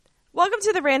Welcome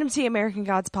to the Random Tea American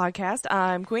Gods podcast.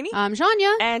 I'm Queenie. I'm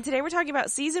Janya. And today we're talking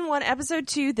about Season 1, Episode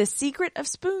 2, The Secret of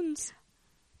Spoons.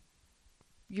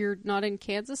 You're not in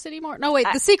Kansas anymore? No, wait.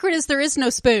 The secret is there is no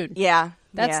spoon. Yeah.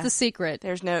 That's the secret.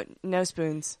 There's no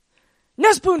spoons.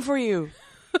 No spoon for you.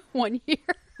 1 year.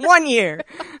 1 year.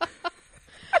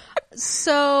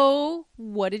 So,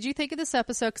 what did you think of this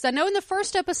episode? Because I know in the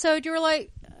first episode you were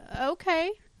like,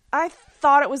 okay. I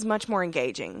thought it was much more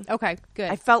engaging. Okay,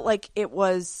 good. I felt like it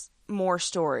was more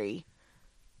story.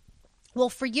 Well,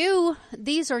 for you,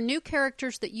 these are new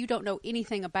characters that you don't know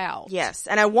anything about. Yes,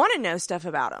 and I want to know stuff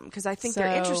about them because I think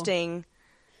they're So- interesting.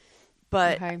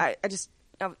 But Okay. I just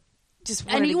wanted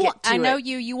And to get to I know it.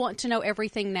 you want to know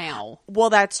everything now. Well,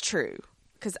 that's true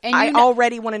because And I you know-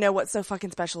 already want to know what's so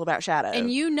fucking special about Shadow. And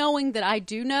you knowing that I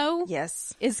do know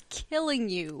yes, is killing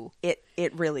you. it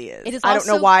really is. It is I don't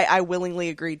know also- why I willingly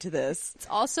agreed to this, It's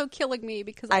also killing me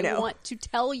because I I know. want to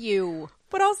tell you.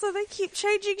 but also they keep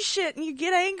changing shit and you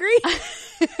get angry.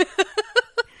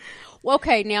 Well,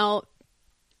 okay, now,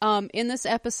 in this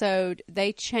episode,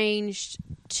 they changed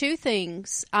two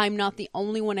things. I'm not the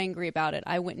only one angry about it.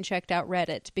 I went and checked out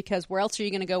Reddit, because where else are you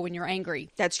going to go when you're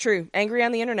angry? That's true. Angry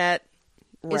on the internet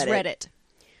Is Reddit.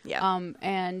 Yeah.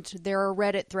 And there are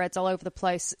Reddit threads all over the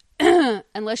place.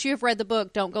 Unless you have read the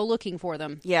book, don't go looking for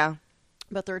them. Yeah.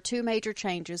 But there are two major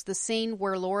changes. The scene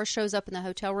where Laura shows up in the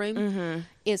hotel room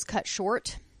is cut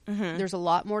short. There's a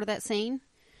lot more to that scene.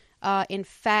 In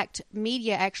fact,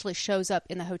 media actually shows up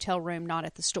in the hotel room, not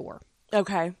at the store.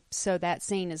 Okay. So that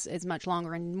scene is much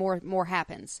longer and more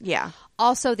happens. Yeah.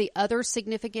 Also, the other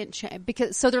significant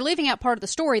so they're leaving out part of the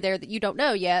story there that you don't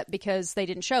know yet because they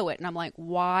didn't show it. And I'm like,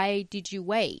 why did you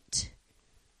wait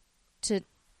to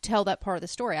tell that part of the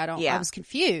story? I was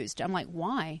confused. I'm like,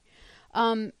 why?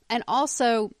 And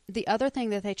also, the other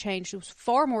thing that they changed was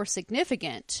far more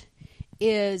significant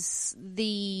is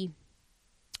the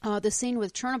scene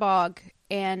with Chernobog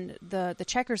and the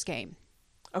checkers game.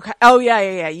 Okay. Oh,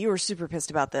 yeah. You were super pissed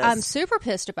about this. I'm super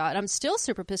pissed about it. I'm still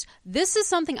super pissed. This is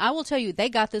something I will tell you, they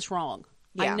got this wrong.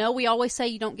 Yeah. I know we always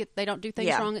say they don't do things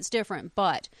Yeah. wrong, it's different,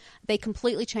 but they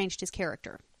completely changed his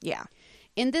character. Yeah.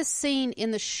 In this scene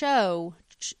in the show,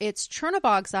 it's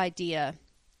Chernobog's idea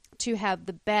to have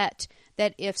the bet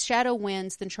that if Shadow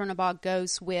wins, then Chernobog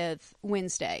goes with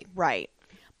Wednesday. Right.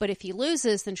 But if he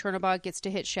loses, then Chernobog gets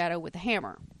to hit Shadow with a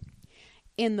hammer.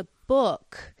 In the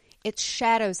book, it's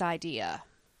Shadow's idea.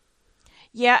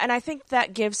 Yeah, and I think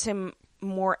that gives him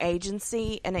more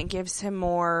agency, and it gives him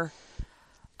more,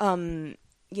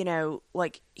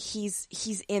 like he's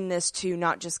in this too,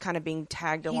 not just kind of being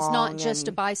tagged along. He's not just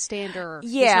a bystander.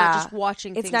 Yeah, He's not just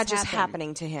watching things It's not just happen.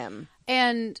 happening to him.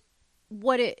 And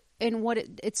what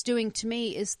it's doing to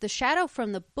me is the Shadow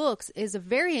from the books is a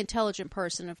very intelligent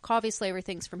person. Obviously,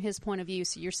 everything's from his point of view,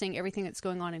 so you're seeing everything that's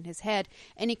going on in his head.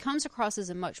 And he comes across as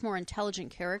a much more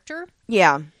intelligent character.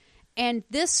 Yeah. And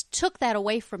this took that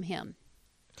away from him.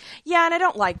 Yeah, and I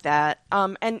don't like that.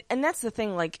 And that's the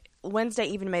thing. Like Wednesday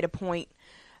even made a point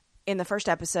in the first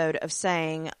episode of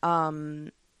saying,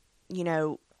 you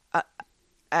have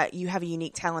a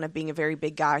unique talent of being a very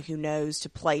big guy who knows to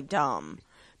play dumb.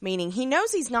 Meaning he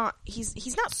knows he's not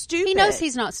stupid. He knows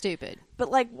he's not stupid.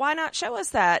 But like, why not show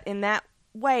us that in that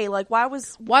way? Like, why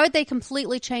would they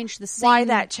completely change the scene? Why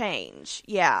that change?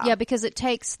 Yeah. Yeah, because it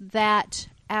takes that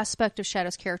aspect of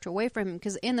Shadow's character away from him.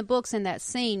 Because in the books, in that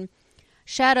scene,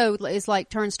 Shadow is like,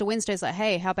 turns to Wednesday's like,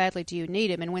 hey, how badly do you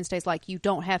need him? And Wednesday's like, you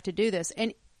don't have to do this.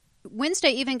 And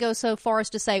Wednesday even goes so far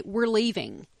as to say, we're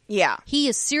leaving. Yeah. He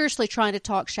is seriously trying to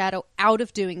talk Shadow out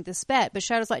of doing this bet. But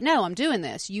Shadow's like, no, I'm doing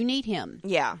this. You need him.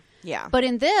 Yeah. Yeah. But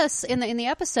in this, in the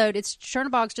episode, it's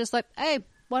Chernobog's just like, hey,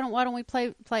 why don't we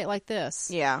play it like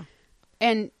this? Yeah.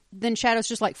 And then Shadow's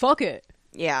just like, fuck it.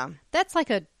 Yeah. That's like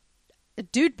a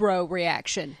dude bro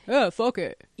reaction. Oh, fuck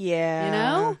it. Yeah. You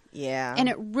know? Yeah. And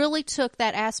it really took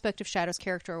that aspect of Shadow's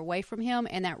character away from him,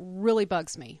 and that really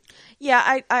bugs me.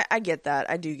 Yeah, I get that.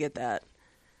 I do get that.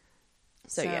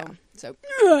 So yeah. So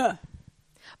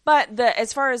But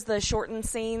as far as the shortened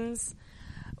scenes,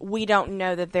 we don't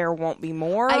know that there won't be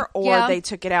more, or they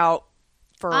took it out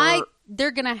for.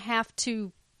 They're gonna have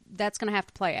to. That's gonna have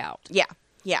to play out. Yeah.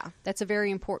 Yeah. That's a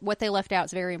very important. What they left out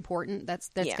is very important. That's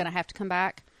gonna have to come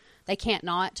back. They can't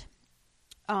not.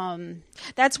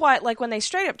 That's why, like, when they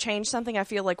straight up change something, I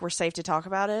feel like we're safe to talk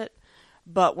about it.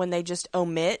 But when they just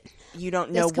omit, you don't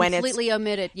know when it's completely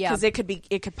omitted. Yeah, because it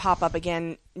could pop up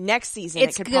again next season.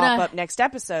 It's it could gonna, pop up next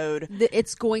episode.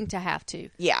 It's going to have to.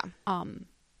 Yeah.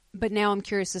 But now I'm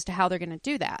curious as to how they're going to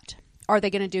do that. Are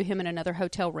they going to do him in another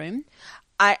hotel room?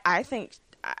 I think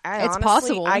it's honestly,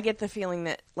 possible. I get the feeling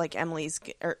that like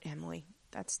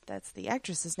that's the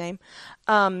actress's name.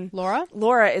 Laura?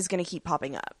 Laura is going to keep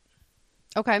popping up.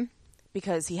 Okay.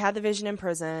 Because he had the vision in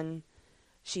prison.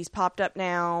 She's popped up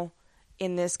now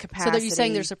in this capacity. So are you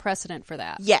saying there's a precedent for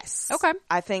that? Yes. Okay.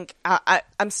 I think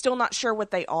I'm still not sure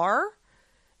what they are.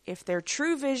 If they're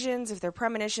true visions, if they're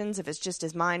premonitions, if it's just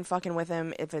his mind fucking with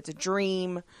him, if it's a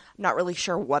dream. I'm not really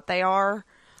sure what they are.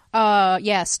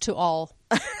 Yes, to all.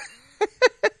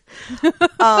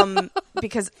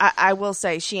 Because I will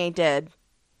say she ain't dead.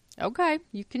 Okay,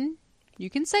 you can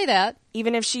say that.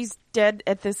 Even if she's dead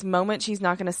at this moment, she's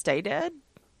not going to stay dead.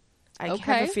 I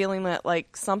have a feeling that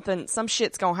like some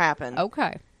shit's going to happen.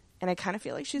 Okay. And I kind of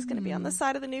feel like she's going to be on the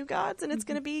side of the new gods, and it's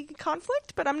going to be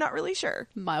conflict, but I'm not really sure.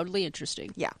 Mildly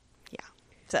interesting. Yeah.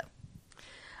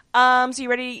 So you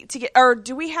ready to get, or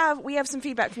do we have some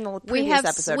feedback from the previous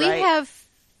episode, right? We have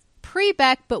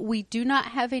pre-back, but we do not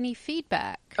have any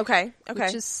feedback. Okay.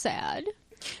 Which is sad.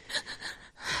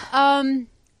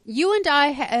 You and I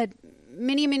had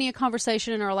many a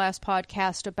conversation in our last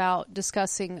podcast about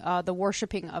discussing the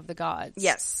worshiping of the gods.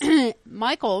 Yes.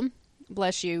 Michael,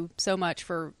 bless you so much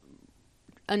for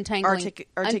untangling,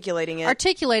 articulating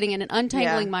it and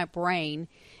untangling my brain.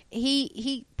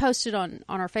 He posted on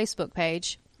our Facebook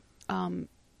page, and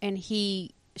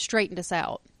he straightened us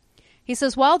out. He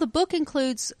says, while the book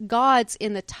includes gods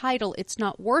in the title, it's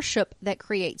not worship that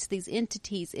creates these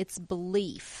entities, it's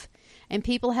belief. And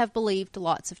people have believed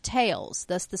lots of tales.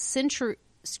 Thus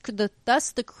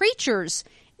the creatures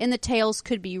in the tales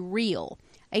could be real.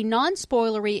 A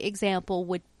non-spoilery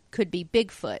example could be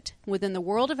Bigfoot. Within the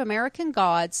world of American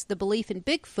gods, the belief in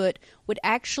Bigfoot would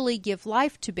actually give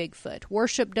life to Bigfoot.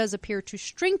 Worship does appear to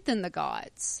strengthen the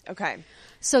gods. Okay.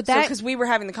 So because we were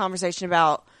having the conversation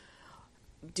about,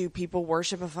 do people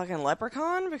worship a fucking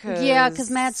leprechaun? Because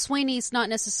Mad Sweeney's not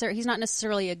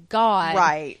necessarily a god.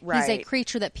 Right. He's a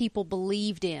creature that people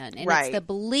believed in. And it's the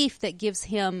belief that gives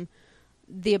him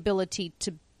the ability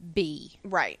to be.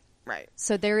 Right.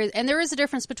 So there is a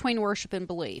difference between worship and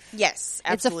belief. Yes,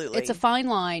 absolutely. It's a fine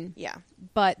line. Yeah.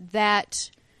 But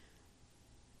that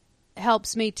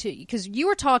helps me to, because you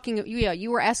were talking,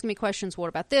 you were asking me questions. What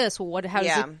about this? Well, how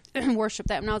does it worship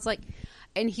that? And I was like,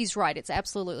 and he's right. It's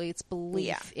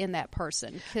belief in that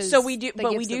person. So we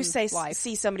do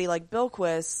see somebody like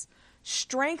Bilquis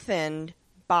strengthened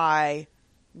by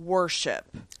worship.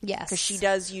 Yes, because she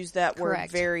does use that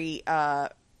word very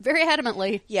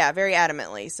adamantly. Yeah, very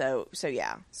adamantly. So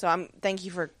yeah. So thank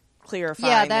you for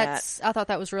clarifying that. I thought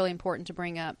that was really important to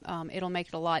bring up. It'll make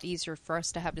it a lot easier for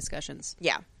us to have discussions.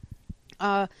 Yeah.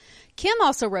 Kim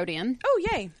also wrote in. Oh,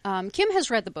 yay. Kim has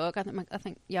read the book. I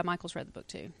think Michael's read the book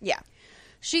too. Yeah.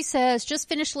 She says, just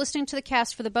finished listening to the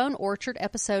cast for the Bone Orchard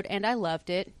episode, and I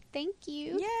loved it. Thank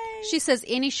you. Yay. She says,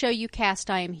 any show you cast,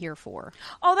 I am here for.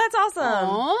 Oh, that's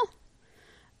awesome.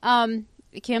 Aww.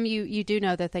 Kim, you do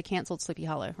know that they canceled Sleepy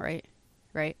Hollow, right?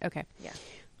 Right? Okay. Yeah.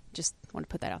 Just want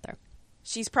to put that out there.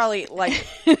 She's probably, like,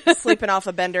 sleeping off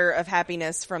a bender of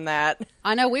happiness from that.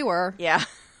 I know we were. Yeah.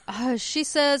 She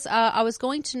says, I was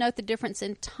going to note the difference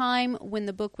in time when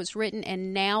the book was written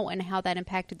and now and how that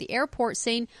impacted the airport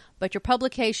scene, but your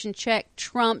publication check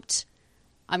trumped,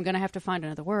 I'm going to have to find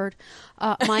another word,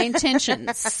 my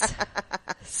intentions.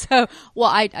 So, well,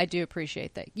 I do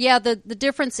appreciate that. Yeah, the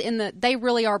difference they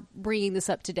really are bringing this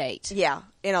up to date. Yeah,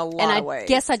 in a lot of ways. I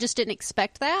guess I just didn't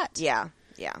expect that. Yeah.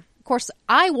 Of course,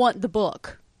 I want the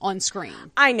book on screen.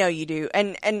 I know you do,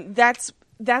 and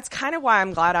that's kind of why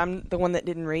I'm glad I'm the one that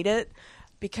didn't read it,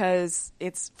 because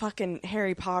it's fucking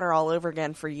Harry Potter all over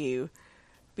again for you.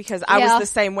 Because I was the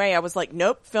same way. I was like,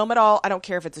 nope, film it all. I don't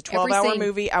care if it's a 12-hour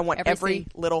movie. I want every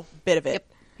little bit of it.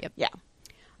 Yep. Yeah.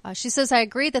 She says, I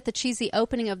agree that the cheesy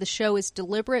opening of the show is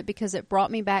deliberate because it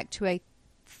brought me back to a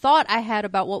thought I had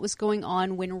about what was going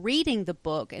on when reading the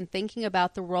book and thinking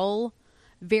about the role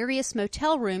various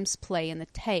motel rooms play in the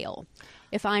tale.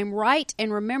 If I'm right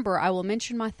and remember, I will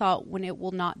mention my thought when it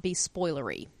will not be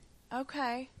spoilery.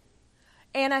 Okay.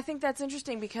 And I think that's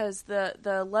interesting because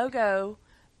the logo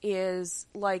is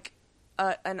like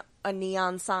a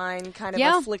neon sign, kind of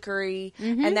a flickery,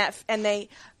 and they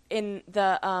in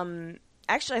the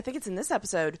actually I think it's in this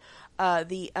episode,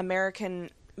 the American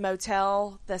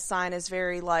motel, the sign is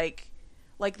very like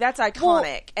that's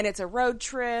iconic, and it's a road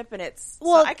trip, and it's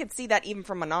so I could see that even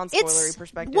from a non-spoilery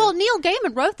perspective. Well, Neil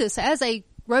Gaiman wrote this as a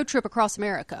road trip across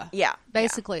America. Yeah.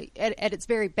 Basically, at its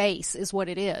very base is what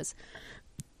it is.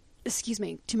 Excuse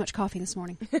me, too much coffee this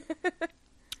morning.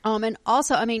 And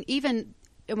also, I mean, even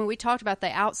when we talked about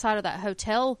the outside of that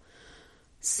hotel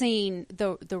scene,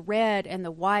 the red and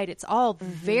the white, it's all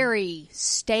very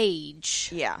stage.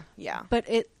 Yeah. But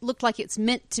it looked like it's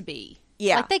meant to be.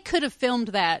 Yeah. Like they could have filmed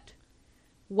that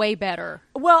way better.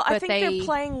 Well, I But think they're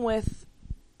playing with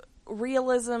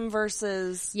realism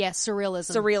versus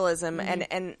surrealism,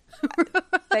 and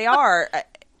they are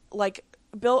like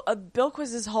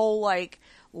Bilquis's whole like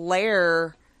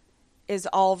lair is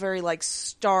all very like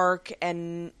stark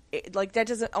and like that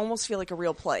doesn't almost feel like a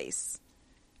real place.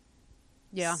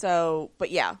 Yeah. So,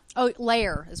 but yeah. Oh,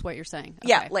 lair is what you're saying. Okay.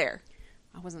 Yeah, lair.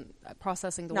 I wasn't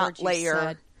processing the Not words you layer.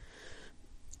 said.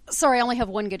 Sorry, I only have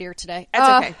one good ear today.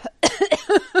 That's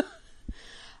okay.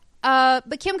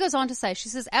 But Kim goes on to say, she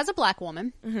says, as a black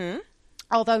woman,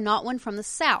 although not one from the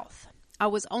South, I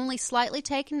was only slightly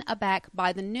taken aback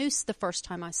by the noose the first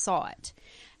time I saw it.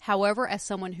 However, as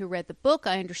someone who read the book,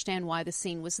 I understand why the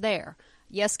scene was there.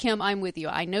 Yes, Kim, I'm with you.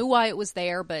 I knew why it was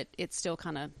there, but it still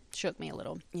kind of shook me a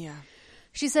little. Yeah.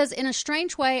 She says, in a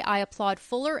strange way, I applaud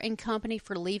Fuller and company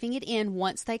for leaving it in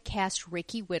once they cast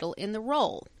Ricky Whittle in the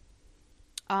role.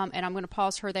 And I'm going to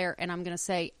pause her there, and I'm going to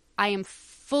say, I am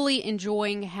fully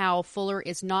enjoying how Fuller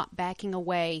is not backing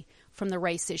away from the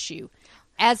race issue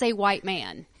as a white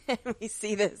man. We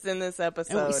see this in this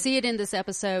episode. And we see it in this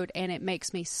episode, and it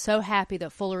makes me so happy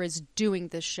that Fuller is doing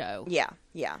this show. Yeah,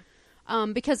 yeah.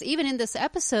 Because even in this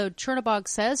episode, Chernabog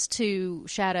says to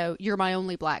Shadow, "You're my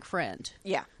only black friend."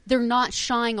 Yeah. They're not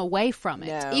shying away from it.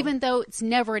 No. Even though it's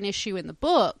never an issue in the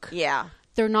book, Yeah.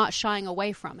 they're not shying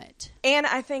away from it. And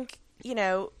I think, you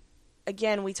know,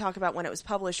 again, we talk about when it was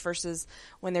published versus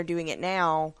when they're doing it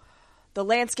now. The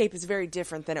landscape is very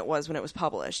different than it was when it was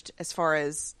published as far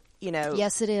as, you know.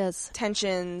 Yes, it is.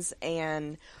 Tensions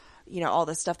and, you know, all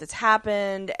the stuff that's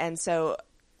happened. And so,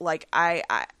 like,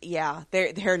 yeah,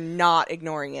 they're not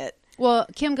ignoring it. Well,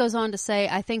 Kim goes on to say,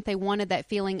 I think they wanted that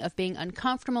feeling of being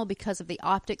uncomfortable because of the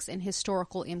optics and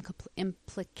historical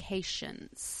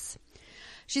implications.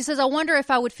 She says, I wonder if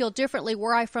I would feel differently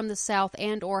were I from the South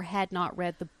and or had not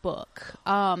read the book.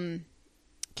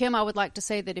 Kim, I would like to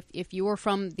say that if you were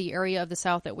from the area of the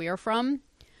South that we are from,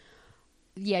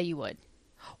 yeah, you would.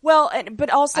 Well, but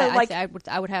also, I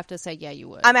would have to say, yeah, you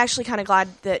would. I'm actually kind of glad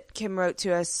that Kim wrote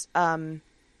to us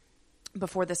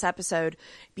before this episode,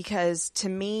 because to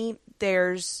me,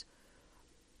 there's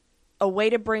a way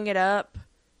to bring it up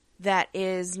that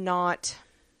is not,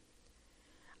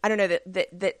 I don't know,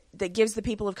 that gives the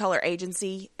people of color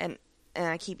agency, and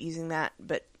I keep using that,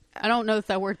 but I don't know if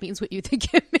that word means what you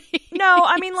think it means. No,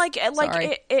 I mean, like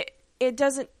it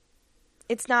doesn't,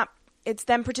 it's not, it's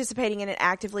them participating in it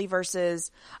actively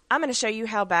versus I'm going to show you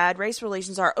how bad race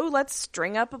relations are. Oh, let's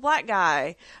string up a black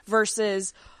guy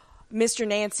versus Mr.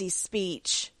 Nancy's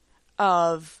speech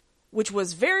which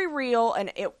was very real,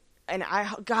 and I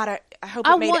hope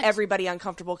it made everybody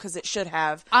uncomfortable because it should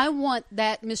have. I want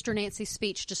that Mr. Nancy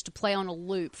speech just to play on a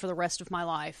loop for the rest of my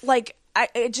life. Like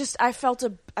I felt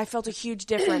a huge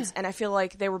difference, and I feel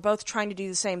like they were both trying to do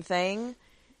the same thing.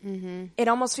 Mm-hmm. It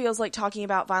almost feels like talking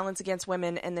about violence against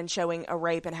women and then showing a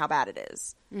rape and how bad it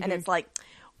is. Mm-hmm. And it's like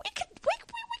we could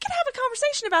have a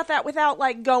conversation about that without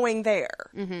like going there.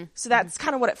 Mm-hmm. So that's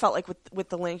kind of what it felt like with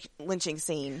the lynching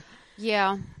scene.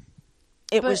 Yeah,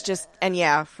 it was just, and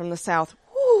yeah, from the South.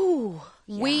 Whoo,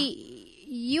 yeah.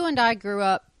 You and I grew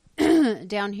up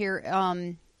down here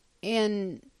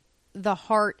in the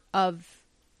heart of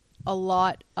a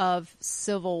lot of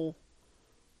civil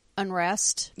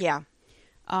unrest. Yeah.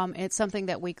 It's something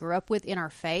that we grew up with in our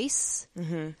face.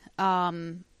 Mm-hmm.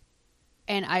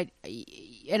 And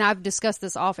I've discussed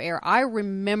this off air. I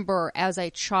remember as a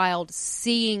child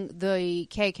seeing the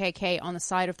KKK on the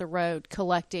side of the road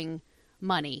collecting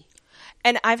money.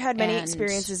 And I've had many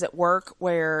experiences at work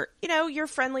where, you know, you're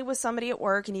friendly with somebody at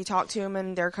work and you talk to them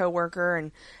and their coworker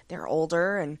and they're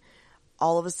older and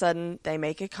all of a sudden they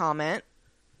make a comment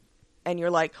and you're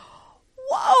like,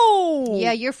 whoa!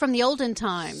 Yeah, you're from the olden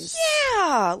times.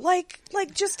 Yeah, like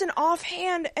just an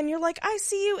offhand, and you're like, I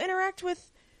see you interact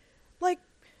with like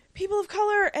people of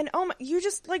color, and oh my, you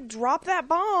just like drop that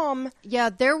bomb. Yeah,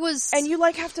 there was, and you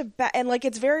like have to, and like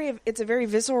it's a very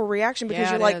visceral reaction because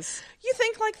you're like, you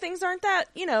think like things aren't that,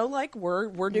 you know, like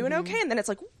we're doing okay, and then it's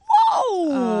like,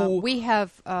 whoa! We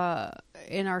have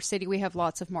in our city we have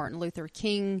lots of Martin Luther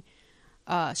King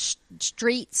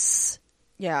streets.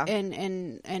 Yeah,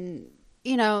 and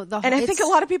you know, and I think a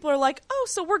lot of people are like, oh,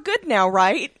 so we're good now,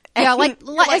 right? Yeah, like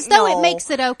as though it makes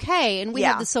it okay. And we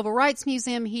Yeah. have the Civil Rights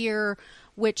Museum here,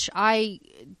 which I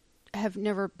have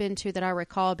never been to that I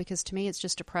recall, because to me it's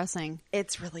just depressing.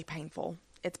 It's really painful.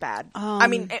 It's bad. I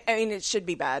mean, it should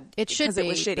be bad. It should be. It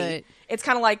was shitty. But it's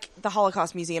kind of like the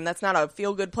Holocaust Museum. That's not a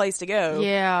feel-good place to go.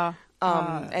 yeah.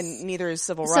 And neither is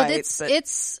civil So rights.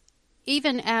 it's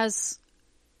even as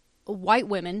white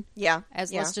women. Yeah.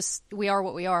 As yeah. we are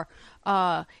what we are.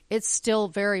 It's still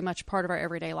very much part of our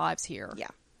everyday lives here. Yeah.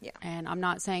 Yeah. And I'm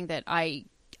not saying that I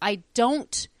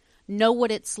don't know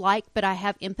what it's like, but I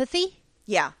have empathy.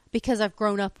 Yeah. Because I've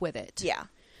grown up with it. Yeah.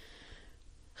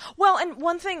 Well, and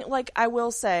one thing, like, I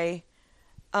will say,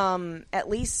 at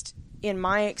least in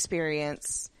my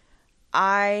experience,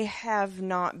 I have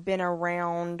not been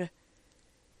around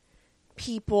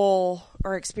people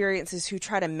or experiences who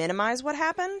try to minimize what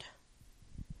happened.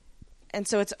 And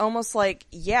so it's almost like,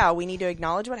 yeah, we need to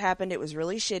acknowledge what happened. It was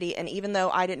really shitty. And even though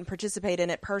I didn't participate in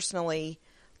it personally,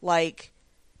 like,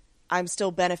 I'm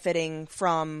still benefiting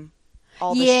from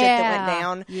all the shit that went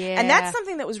down. Yeah. And that's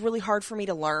something that was really hard for me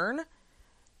to learn.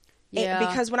 Yeah.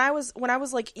 Because when I was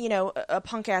like, you know, a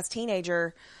punk ass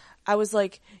teenager, I was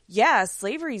like, yeah,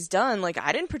 slavery's done. Like,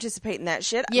 I didn't participate in that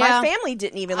shit. Yeah. My family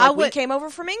didn't even. Like, we came over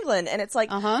from England. And it's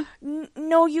like,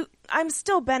 no, I'm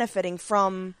still benefiting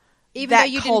from that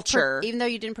culture. Even though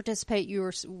you didn't participate,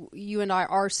 you and I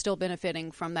are still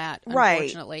benefiting from that, right.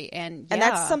 unfortunately. And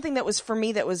that's something that was, for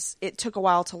me, it took a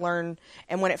while to learn.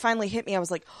 And when it finally hit me, I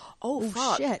was like, oh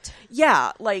fuck. Shit.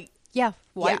 Yeah, like. Yeah.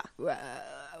 White,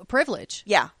 privilege.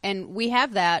 Yeah. And we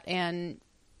have that, and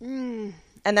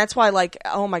that's why, like,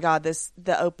 oh my god,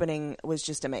 the opening was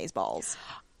just amazeballs.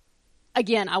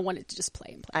 Again, I wanted to just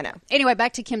play and play. I know. Anyway,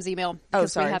 back to Kim's email. Oh,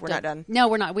 sorry, we're not done. No,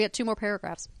 we're not. We have 2 more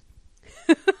paragraphs.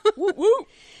 Woo, woo.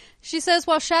 She says,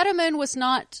 while Shadow Moon was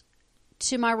not,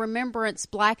 to my remembrance,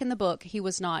 black in the book, he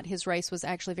was not. His race was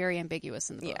actually very ambiguous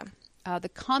in the book. Yeah. The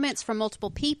comments from multiple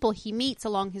people he meets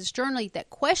along his journey that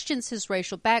questions his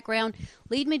racial background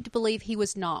lead me to believe he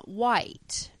was not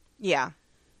white. Yeah.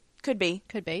 Could be.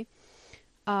 Could be.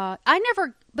 I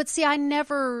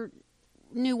never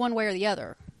knew one way or the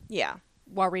other. Yeah.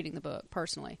 While reading the book,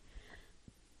 personally.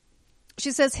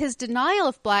 She says, his denial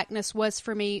of blackness was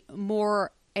for me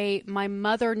more my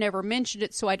mother never mentioned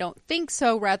it, so I don't think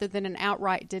so, rather than an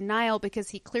outright denial, because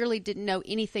he clearly didn't know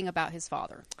anything about his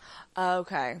father.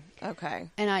 Okay. And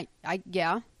and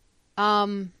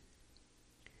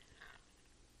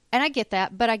I get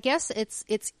that, but I guess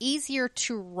it's easier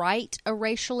to write a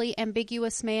racially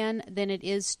ambiguous man than it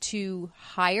is to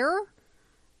hire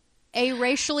a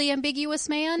racially ambiguous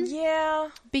man.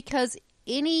 Yeah. Because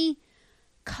any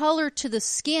color to the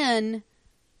skin,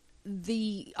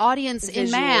 the audience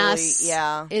in mass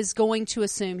is going to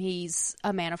assume he's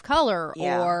a man of color,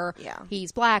 or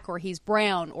he's black, or he's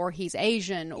brown, or he's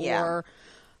Asian, or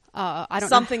I don't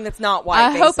something know. That's not white.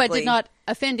 I hope I did not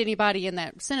offend anybody in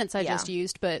that sentence I just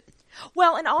used, but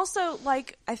well, and also,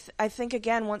 like, I think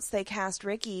again, once they cast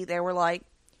Ricky, they were like,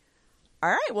 all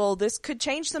right, well, this could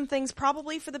change some things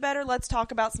probably for the better. Let's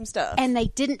talk about some stuff. And they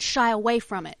didn't shy away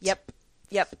from it. Yep.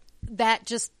 That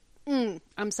just,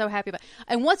 I'm so happy about it.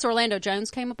 And once Orlando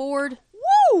Jones came aboard,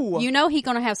 woo! You know he's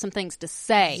going to have some things to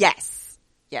say. Yes.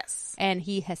 And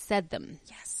he has said them.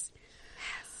 Yes.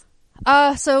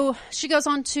 So she goes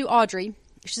on to Audrey.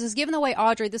 She says, given the way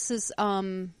Audrey, this is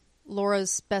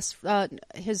Laura's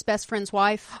his best friend's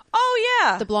wife. Oh,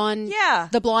 yeah. The blonde. Yeah.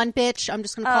 The blonde bitch. I'm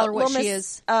just going to call her what she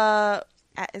is.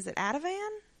 Is it Ativan?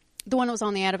 The one that was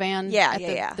on the Ativan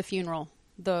at the funeral.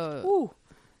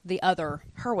 The other.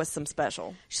 Her was some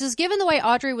special. She says, given the way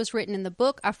Audrey was written in the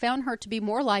book, I found her to be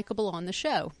more likable on the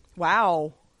show.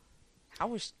 Wow. How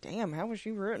was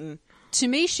she written? To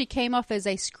me, she came off as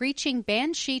a screeching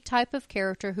banshee type of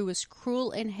character who was cruel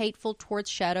and hateful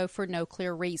towards Shadow for no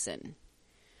clear reason.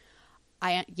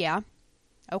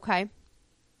 Okay.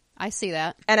 I see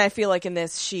that. And I feel like in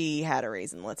this, she had a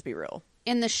reason, let's be real.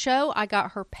 In the show, I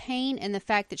got her pain and the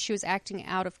fact that she was acting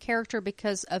out of character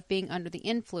because of being under the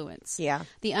influence. Yeah.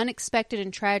 The unexpected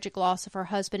and tragic loss of her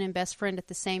husband and best friend at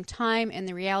the same time, and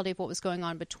the reality of what was going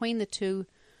on between the two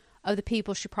of the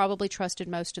people she probably trusted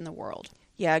most in the world.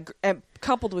 Yeah,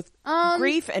 coupled with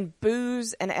grief and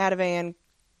booze and Ativan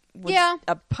was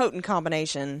a potent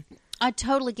combination. I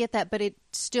totally get that, but it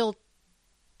still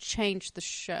changed the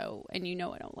show, and you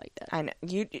know I don't like that. I know.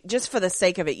 You just for the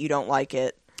sake of it, you don't like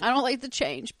it. I don't like the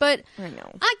change, but I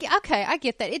know. I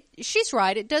get that. She's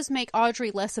right. It does make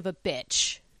Audrey less of a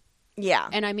bitch. Yeah.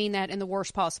 And I mean that in the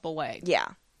worst possible way. Yeah.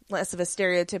 Less of a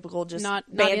stereotypical just not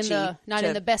banshee.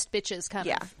 In the best bitches kind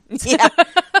of. Yeah.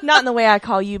 Not in the way I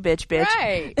call you bitch.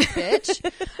 Right,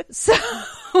 bitch. So,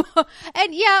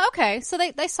 and okay. So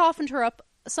they softened her up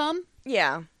some.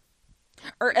 Yeah.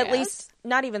 Or at least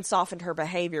not even softened her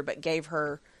behavior, but gave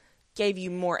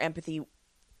you more empathy.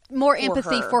 More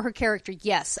empathy for her character,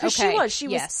 yes. Okay.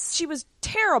 She was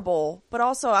terrible, but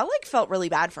also I felt really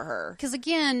bad for her. Because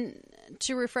again,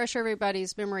 to refresh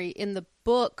everybody's memory, in the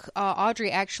book, Audrey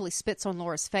actually spits on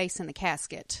Laura's face in the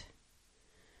casket.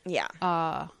 Yeah.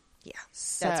 Yeah.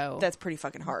 So that's pretty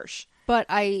fucking harsh. But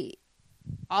I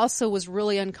also was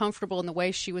really uncomfortable in the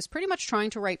way she was pretty much trying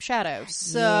to rape Shadow.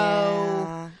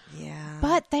 So, yeah.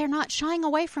 but they're not shying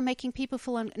away from making people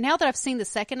feel. Now that I've seen the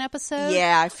second episode,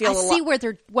 I see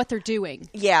what they're doing.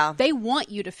 Yeah, they want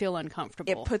you to feel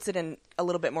uncomfortable. It puts it in a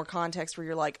little bit more context where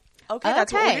you're like, okay,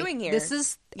 that's what we're doing here.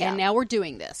 And now we're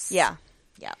doing this. Yeah.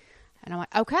 And I'm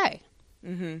like, okay.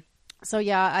 Mm-hmm. So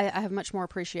yeah, I have much more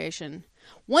appreciation.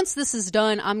 Once this is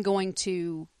done, I'm going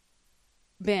to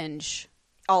binge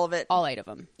all of it, all 8 of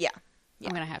them. Yeah.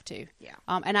 I'm going to have to. Yeah.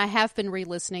 And I have been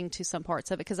re-listening to some parts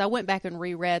of it because I went back and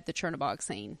reread the Chernobog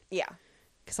scene. Yeah.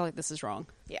 Because I'm like, this is wrong.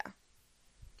 Yeah.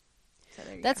 So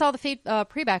that's all the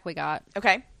pre-back we got.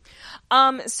 Okay.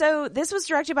 So this was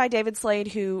directed by David Slade,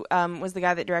 who was the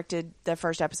guy that directed the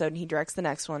first episode, and he directs the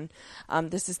next one.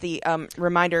 This is the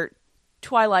reminder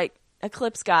Twilight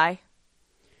Eclipse guy.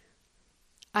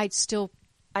 I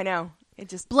know. It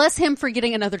just bless him for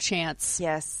getting another chance.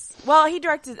 Yes. Well, he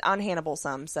directed on Hannibal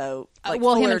some, so him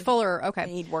and Fuller. Okay,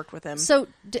 he'd worked with him. So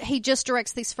he just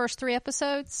directs these first 3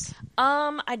 episodes.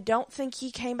 I don't think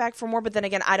he came back for more, but then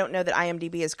again, I don't know that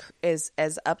IMDb is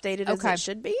as updated as it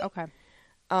should be. Okay.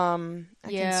 I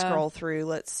can scroll through.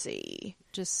 Let's see.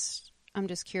 I'm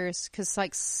just curious because,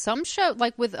 like, some show,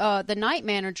 like with the Night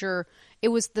Manager, it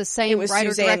was the same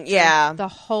writer director. Yeah, the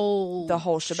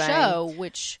whole shebang. Show.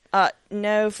 Which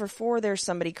no, for 4 there's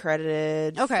somebody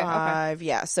credited. Okay, 5,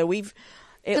 yeah. So it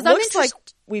looks like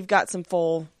we've got some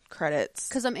full credits.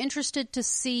 Because I'm interested to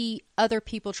see other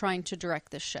people trying to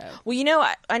direct this show. Well,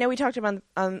 I know we talked about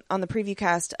on the preview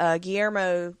cast,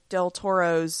 Guillermo del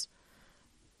Toro's.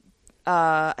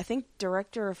 I think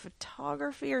director of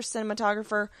photography or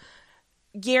cinematographer.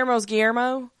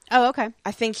 Guillermo. Oh, okay.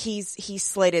 I think he's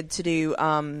slated to do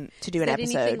an episode.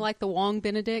 Anything like the Wong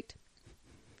Benedict?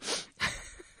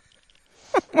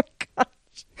 Oh my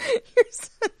gosh, you're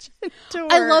such a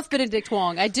dork. I love Benedict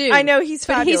Wong. I do. I know he's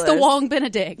fabulous. But he's the Wong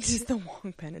Benedict. He's the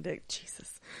Wong Benedict.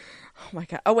 Jesus. Oh my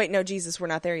god. Oh wait, no, Jesus, we're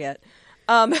not there yet.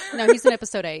 No, he's in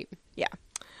episode 8. Yeah.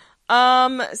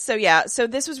 So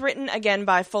this was written again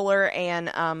by Fuller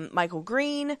and Michael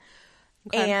Green.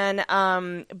 Okay.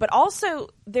 And but also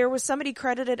there was somebody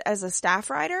credited as a staff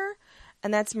writer,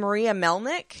 and that's Maria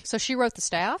Melnick. So she wrote the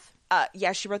staff?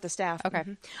 Yeah, she wrote the staff. Okay.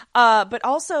 Mm-hmm. But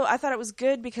also I thought it was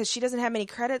good because she doesn't have many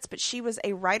credits, but she was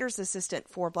a writer's assistant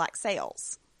for Black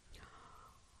Sails.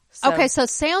 So, okay, so it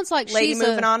sounds like lady she's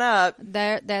moving on up.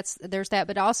 There's that,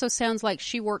 but it also sounds like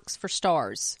she works for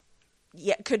Starz.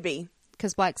 Yeah, could be.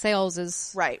 Because Black Sails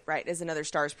is... Right, is another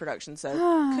Starz production, so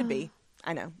could be.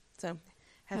 I know. So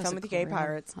have fun with the gay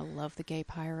pirates. I love the gay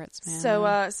pirates, man.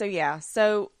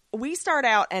 So we start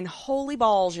out, and holy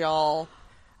balls, y'all.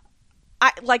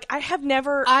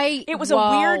 It was a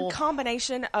weird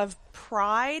combination of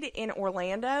pride in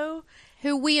Orlando.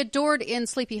 Who we adored in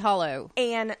Sleepy Hollow.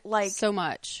 And, so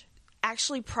much.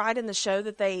 Actually pride in the show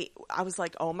that I was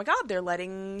like, oh my god, they're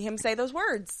letting him say those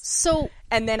words. So,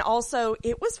 and then also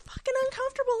it was fucking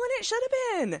uncomfortable, and it should have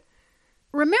been.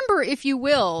 Remember, if you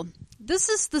will, this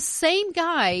is the same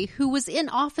guy who was in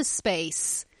Office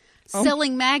Space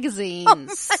selling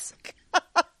magazines. Oh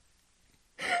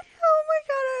my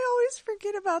god, I always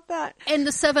forget about that. And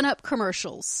the 7-Up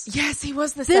commercials. Yes, he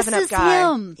was the 7-Up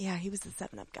guy. Him. Yeah, he was the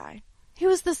 7-Up guy. He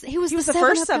was the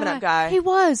first 7-Up guy. He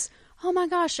was. Oh my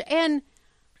gosh. And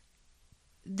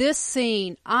this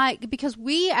scene, because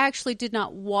we actually did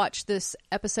not watch this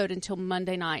episode until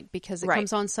Monday night because it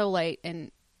comes on so late and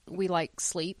we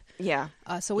sleep. Yeah.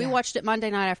 So we watched it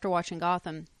Monday night after watching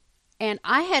Gotham. And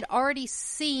I had already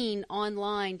seen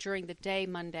online during the day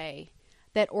Monday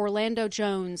that Orlando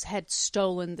Jones had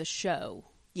stolen the show.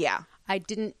 Yeah. I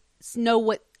didn't know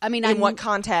what, in what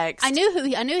context? I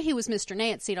knew he was Mr.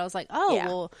 Nancy, and I was like,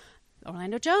 well,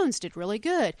 Orlando Jones did really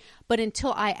good. But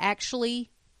until I actually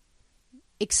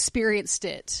experienced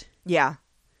it. Yeah.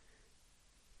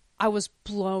 I was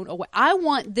blown away. I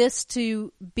want this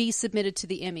to be submitted to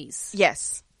the Emmys.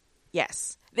 Yes.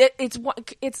 It's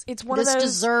one of those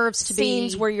deserves to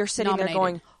scenes be where you're sitting nominated. there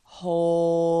going,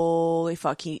 holy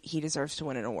fuck, he deserves to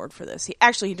win an award for this. He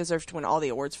deserves to win all the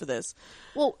awards for this.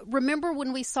 Well, remember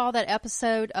when we saw that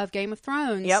episode of Game of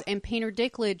Thrones and Peter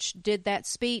Dinklage did that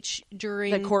speech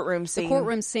during the courtroom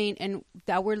scene, and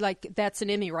we're like, that's an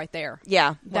Emmy right there.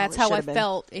 Yeah. That's how I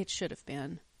felt it should have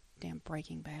been. Damn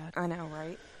Breaking Bad. I know,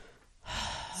 right?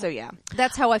 So yeah,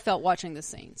 that's how I felt watching this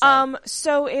scene. So.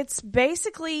 So it's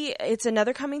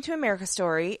another Coming to America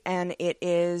story, and it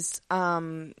is, it's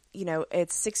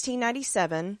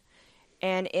 1697,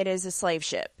 and it is a slave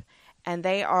ship, and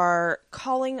they are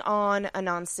calling on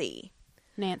Anansi.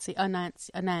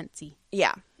 Anansi.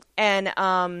 Yeah, and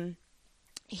I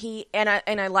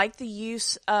like the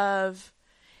use of.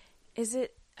 Is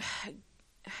it?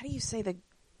 How do you say the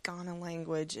Ghana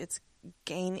language? It's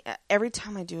gain. Every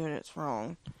time I do it, it's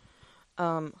wrong.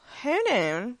 Hold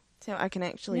on, so I can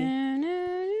actually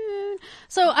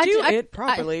So I do it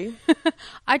properly.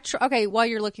 Okay, while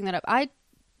you're looking that up, I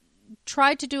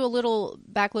tried to do a little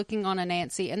back looking on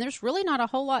Anansi, and there's really not a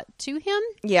whole lot to him.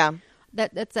 Yeah,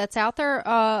 that's out there.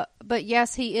 But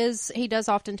yes, he does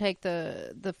often take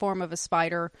the form of a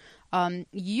spider.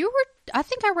 I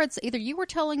think I read, either you were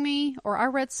telling me or I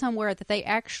read somewhere that they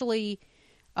actually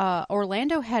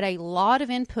Orlando had a lot of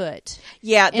input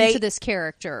into this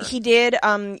character. He did.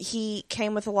 He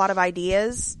came with a lot of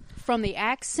ideas. From the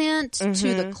accent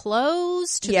to the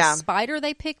clothes to the spider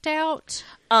they picked out.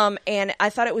 And I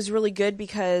thought it was really good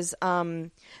because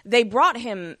they brought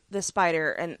him the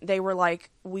spider and they were like,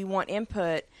 we want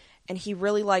input. And he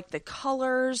really liked the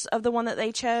colors of the one that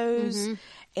they chose.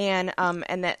 And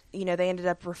that, they ended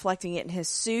up reflecting it in his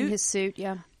suit.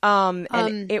 Yeah.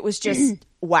 And it was just,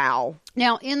 wow.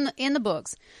 Now, in the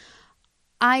books,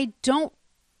 I don't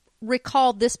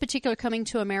recall this particular Coming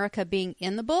to America being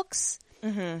in the books.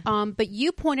 But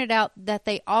you pointed out that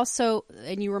they also,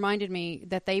 and you reminded me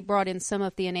that they brought in some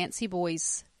of the Anansi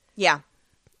boys. Yeah.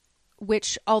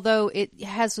 Which, although it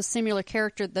has a similar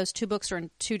character, those two books are in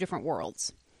two different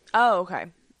worlds. Oh, okay.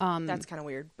 That's kind of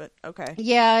weird, but okay.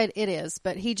 Yeah, it is.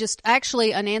 But he just,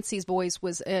 actually, Anansi's Boys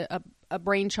was a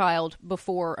brainchild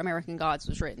before American Gods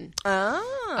was written.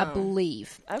 Oh. I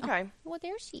believe. Okay. Oh, well,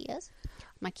 there she is.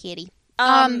 My kitty.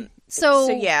 So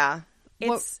yeah.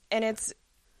 It's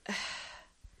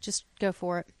just go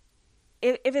for it.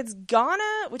 If it's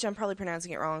Ghana, which I'm probably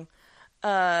pronouncing it wrong,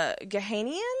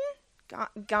 Ghanaian?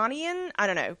 Ghanaian? I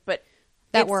don't know, but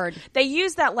that word. They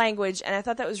use that language, and I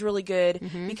thought that was really good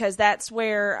because that's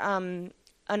where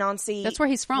Anansi. That's where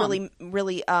he's from.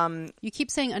 Really. You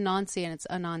keep saying Anansi, and it's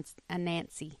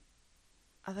Anansi.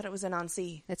 I thought it was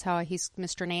Anansi. That's how he's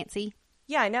Mr. Nancy.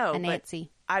 Yeah, I know. Anansi.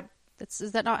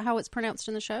 Is that not how it's pronounced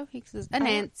in the show? He says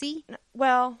Anansi.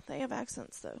 Well, they have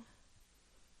accents though.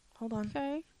 Hold on.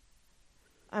 Okay.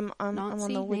 I'm on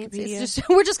the Wikipedia.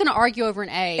 We're just going to argue over an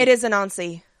A. It is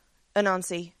Anansi.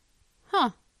 Anansi.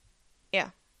 Huh. Yeah.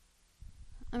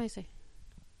 Let me see.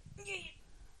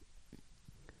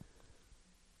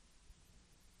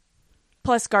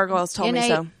 Plus, Gargoyles told me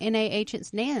so. N-A-H,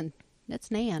 it's Nan. That's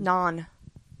Nan. Non.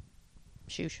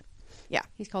 Shoosh. Yeah.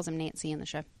 He calls him Nancy in the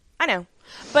show. I know.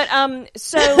 But,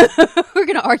 so. We're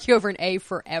going to argue over an A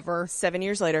forever. 7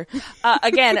 years later.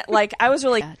 Again, I was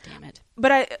really. God damn it.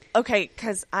 But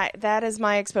because that is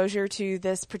my exposure to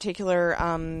this particular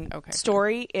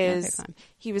story is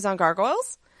he was on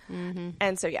Gargoyles.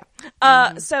 And so, yeah.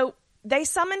 So they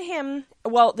summon him.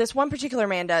 Well, this one particular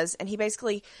man does. And he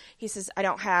says, I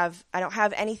don't have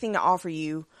anything to offer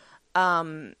you,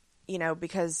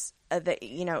 because,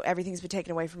 everything's been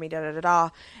taken away from me, da-da-da-da.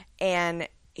 And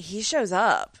he shows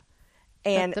up.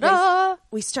 And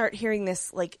we start hearing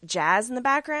this, jazz in the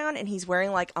background. And he's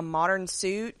wearing, a modern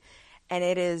suit. And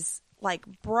it is,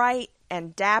 bright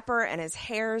and dapper. And his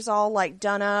hair's all,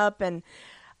 done up.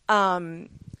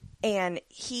 And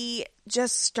he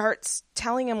just starts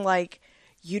telling him,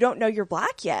 you don't know you're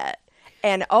black yet.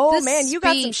 And, man, you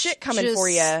got some shit coming for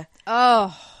you.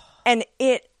 Oh. And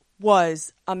it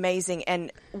was amazing.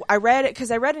 And I read it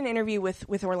because I read an interview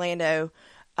with Orlando.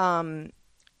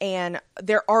 And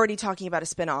they're already talking about a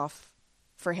spinoff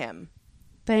for him.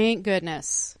 Thank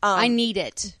goodness. I need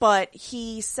it. But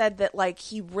he said that,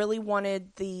 he really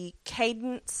wanted the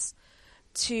cadence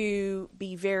to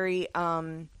be very,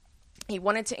 he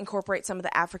wanted to incorporate some of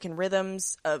the African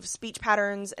rhythms of speech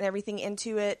patterns and everything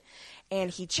into it.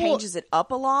 And he changes it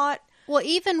up a lot. Well,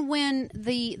 even when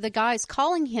the guy's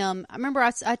calling him, I remember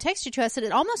I texted you, I said,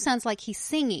 it almost sounds like he's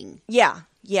singing. Yeah,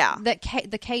 yeah.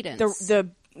 The cadence.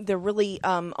 The really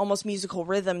almost musical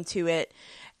rhythm to it.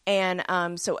 And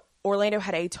so Orlando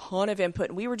had a ton of input,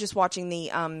 and we were just watching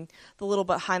the little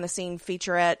behind the scene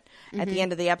featurette at the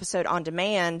end of the episode on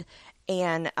demand,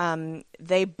 and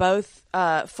they both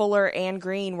Fuller and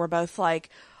Green were both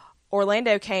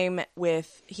Orlando came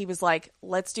with, he was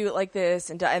let's do it like this,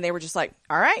 and they were just all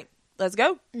right, let's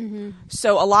go.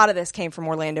 So a lot of this came from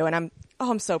Orlando, and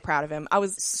I'm so proud of him. I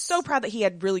was so proud that he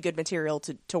had really good material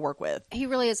to work with. He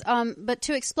really is. But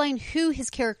to explain who his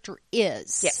character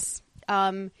is, yes.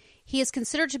 He is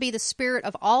considered to be the spirit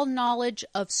of all knowledge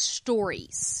of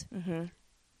stories.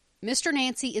 Mr.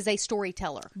 Nancy is a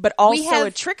storyteller. But also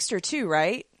a trickster too,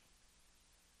 right?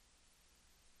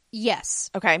 Yes.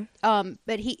 Okay.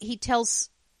 But he tells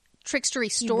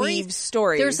trickstery stories. He weaves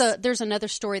stories. There's another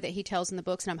story that he tells in the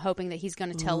books, and I'm hoping that he's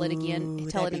going to tell it again,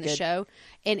 tell it in the show.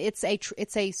 And it's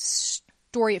a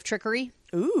story of trickery.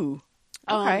 Ooh.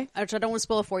 Okay. Which I don't want to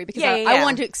spoil it for you because Yeah, I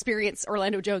wanted to experience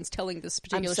Orlando Jones telling this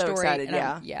particular I'm so story. excited,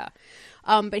 And yeah.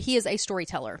 But he is a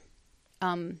storyteller.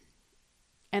 And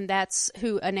that's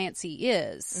who Anansi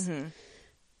is. Mm-hmm.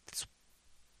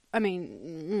 I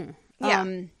mean, Yeah.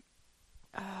 and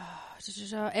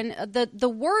the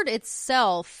word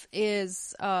itself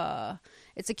is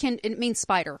it means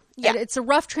spider. Yeah. It's a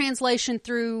rough translation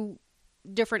through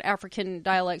different African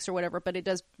dialects or whatever, but it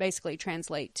does basically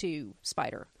translate to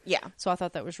spider. Yeah. So I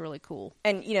thought that was really cool.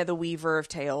 And, the weaver of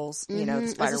tales, the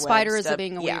spider As a spider web as stuff.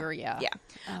 being a weaver, yeah.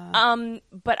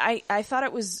 But I thought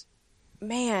it was,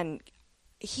 man,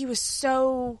 he was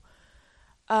so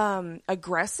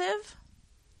aggressive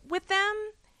with them.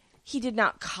 He did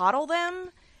not coddle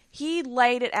them. He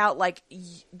laid it out like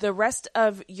the rest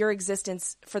of your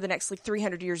existence for the next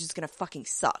 300 years is going to fucking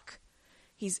suck.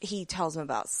 He tells them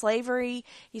about slavery.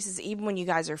 He says, even when you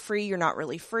guys are free, you're not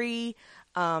really free.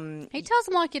 He tells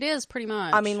them like it is, pretty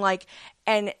much. I mean,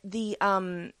 and the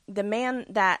man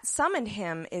that summoned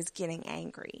him is getting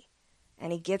angry.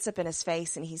 And he gets up in his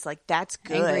face and he's like, that's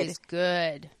good. Angry is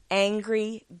good.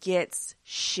 Angry gets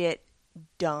shit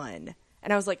done.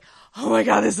 And I was like, oh my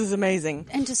God, this is amazing.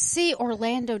 And to see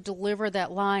Orlando deliver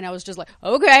that line, I was just like,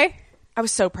 okay. I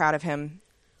was so proud of him.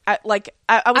 I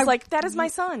was like, that is my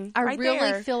son. I right really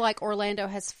there. feel like Orlando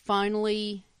has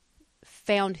finally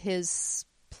found his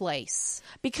place.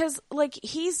 Because,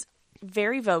 he's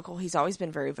very vocal. He's always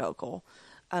been very vocal.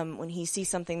 When he sees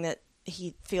something that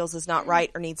he feels is not right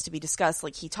or needs to be discussed,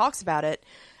 he talks about it.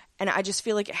 And I just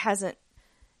feel like it hasn't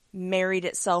married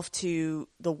itself to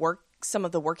some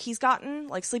of the work he's gotten.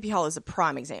 Sleepy Hollow is a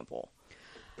prime example.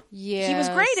 Yeah. He was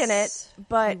great in it,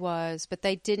 but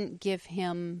they didn't give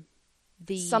him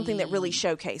something that really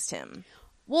showcased him.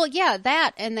 Well, yeah,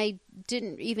 that, and they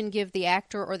didn't even give the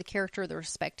actor or the character the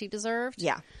respect he deserved.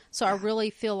 Yeah. So I really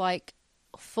feel like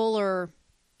Fuller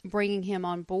bringing him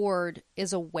on board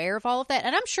is aware of all of that.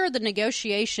 And I'm sure the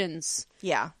negotiations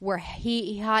were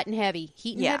hot and heavy.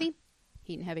 Heat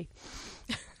and heavy.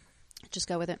 Just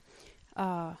go with it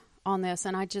on this.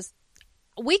 And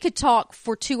we could talk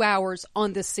for 2 hours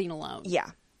on this scene alone. Yeah.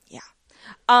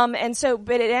 And so,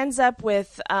 but it ends up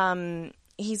with,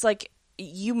 he's like,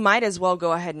 you might as well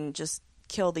go ahead and just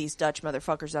kill these Dutch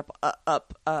motherfuckers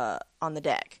up on the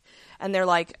deck. And they're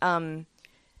like,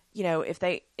 if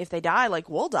they die,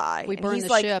 we'll die. We burn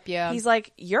the ship, yeah. He's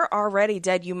like, you're already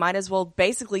dead. You might as well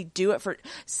basically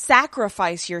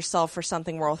sacrifice yourself for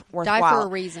something worthwhile. Die for a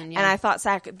reason, yeah. And I thought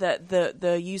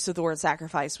the use of the word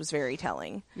sacrifice was very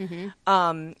telling.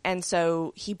 Mm-hmm. And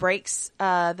so he breaks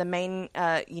the main,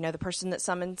 the person that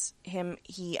summons him,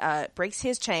 he breaks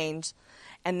his chains,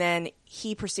 and then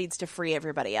he proceeds to free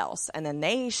everybody else. And then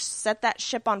they set that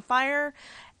ship on fire,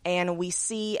 and we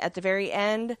see at the very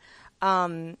end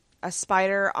a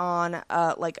spider on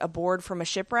a board from a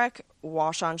shipwreck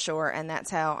wash on shore, and that's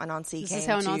how Anansi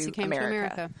came to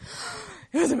America.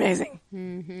 It was amazing.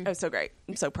 Mm-hmm. It was so great.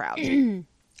 I'm so proud.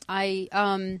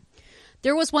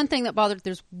 There was one thing that bothered.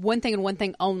 There's one thing and one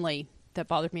thing only that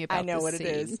bothered me about. I know this what scene.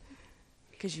 it is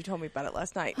because you told me about it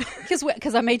last night.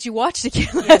 Because I made you watch it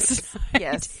again last night.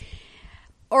 Yes.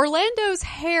 Orlando's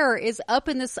hair is up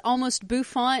in this almost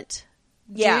bouffant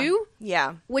do.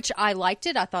 Yeah. Which I liked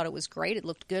it. I thought it was great. It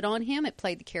looked good on him. It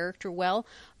played the character well.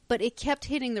 But it kept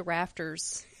hitting the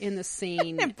rafters in the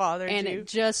scene. It bothered and you. And it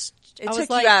took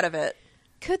you out of it.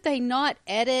 Could they not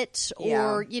edit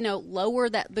or, lower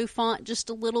that bouffant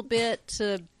just a little bit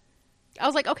to... I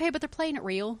was like, okay, but they're playing it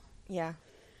real. Yeah.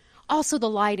 Also, the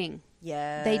lighting.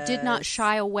 Yeah. They did not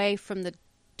shy away from the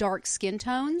dark skin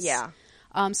tones. Yeah.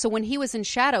 So when he was in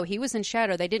shadow, he was in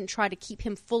shadow. They didn't try to keep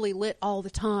him fully lit all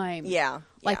the time. Yeah.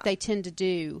 Like they tend to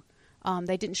do.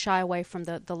 They didn't shy away from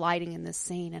the lighting in this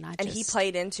scene. And he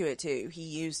played into it, too. He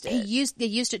used it. They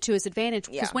used it to his advantage.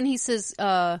 Because when he says...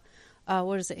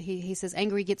 what is it? He says,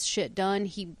 angry gets shit done.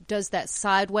 He does that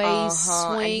sideways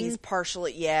swing. And he's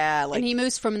partially, and he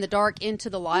moves from the dark into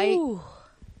the light. Ooh.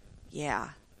 Yeah.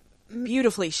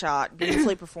 Beautifully shot,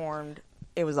 beautifully performed.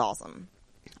 It was awesome.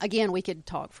 Again, we could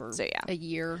talk for a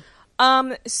year.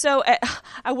 So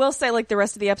I will say, the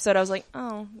rest of the episode, I was like,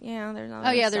 oh, yeah, there's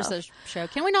other stuff. There's a show.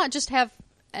 Can we not just have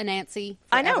Anansi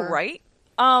forever? I know, right?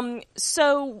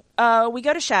 So we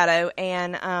go to Shadow,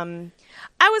 and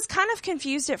I was kind of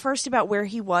confused at first about where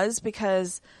he was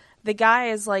because the guy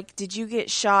is like, did you get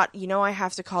shot? I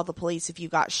have to call the police if you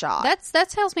got shot. That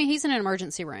tells me he's in an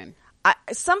emergency room.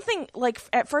 Something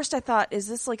at first I thought, is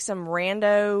this some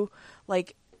rando,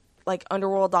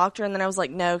 underworld doctor? And then I was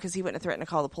like, no, because he wouldn't have threatened to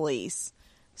call the police.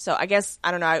 So I guess, I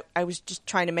don't know, I was just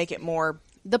trying to make it more...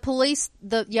 The police,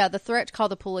 the threat to call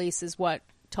the police is what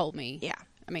told me. Yeah.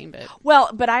 I mean, but Well,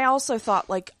 but I also thought,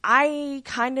 like, I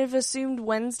kind of assumed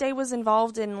Wednesday was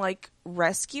involved in, like,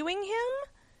 rescuing him.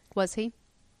 was he?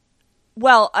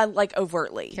 Well, like,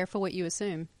 overtly. Careful what you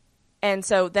assume. And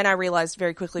so then I realized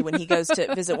very quickly when he goes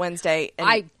to visit Wednesday,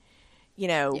 and,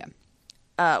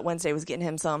 Wednesday was getting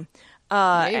him some.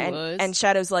 Yeah, he and, was. and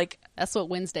Shadow's like, That's what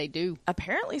Wednesday do.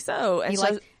 apparently so. And He, so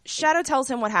like- Shadow tells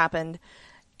him what happened.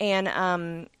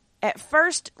 And at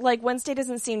first, like, Wednesday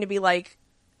doesn't seem to be, like,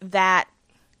 that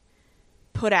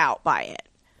put out by it.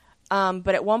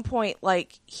 But at one point,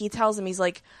 like, he tells him, he's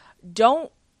like,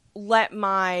 don't let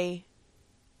my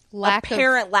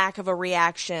apparent lack of a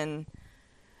reaction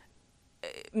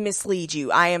mislead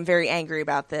you. I am very angry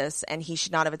about this, and he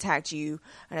should not have attacked you.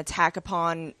 An attack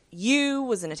upon you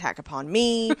was an attack upon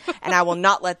me, and I will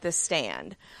not let this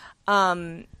stand.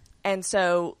 And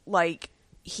so, like,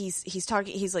 he's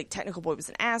talking, he's like, Technical Boy was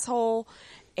an asshole,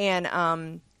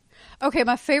 and Okay,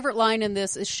 my favorite line in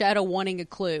this is Shadow wanting a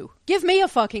clue. Give me a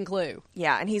fucking clue.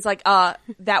 yeah, and he's like,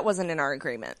 that wasn't in our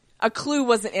agreement. A clue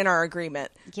wasn't in our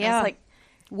agreement. And Yeah. it's like,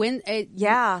 When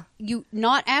yeah. you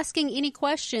not asking any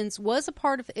questions is a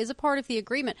part of the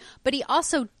agreement, but he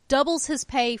also doubles his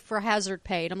pay for hazard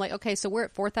pay. And I'm like, okay, so we're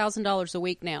at $4,000 a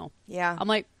week now. Yeah. I'm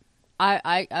like,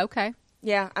 I okay.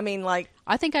 Yeah, I mean, like,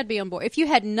 I think I'd be on board if you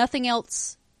had nothing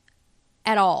else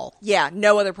at all. yeah,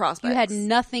 no other prospects. You had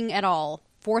nothing at all.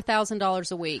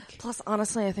 $4,000 a week. Plus,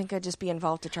 honestly, I think I'd just be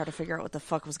involved to try to figure out what the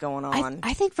fuck was going on.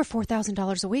 I think for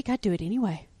 $4,000 a week, I'd do it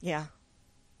anyway. Yeah.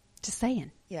 Just saying.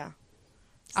 Yeah.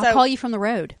 I'll call you from the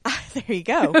road. There you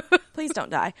go. Please don't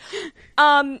die.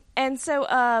 And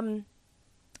so,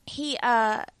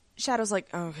 Shadow's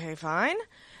like, okay, fine.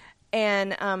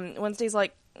 And, Wednesday's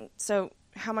like, so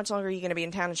how much longer are you going to be in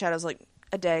town? And Shadow's like,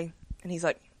 a day. And he's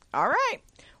like, all right.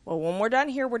 Well, when we're done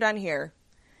here, we're done here.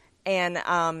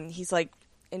 And, he's like,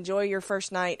 enjoy your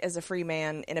first night as a free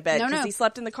man in a bed. Because he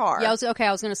slept in the car. Yeah, I was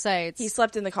going to say. He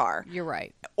slept in the car. You're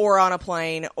right. Or on a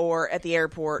plane, or at the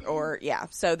airport, or, yeah.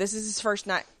 So this is his first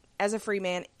night as a free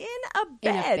man in a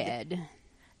bed.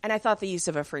 And I thought the use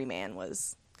of a free man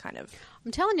was kind of...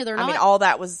 I'm telling you, they're not... I mean, all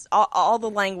that was... All the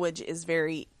language is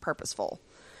very purposeful.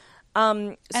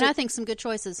 And I think some good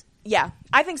choices. Yeah,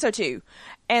 I think so, too.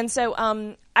 And so,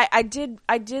 I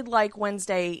did like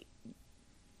Wednesday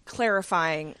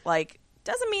clarifying, like,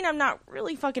 doesn't mean I'm not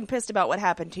really fucking pissed about what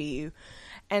happened to you.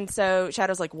 And so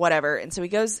Shadow's like, whatever. And so he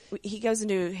goes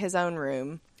into his own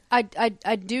room. I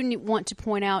do want to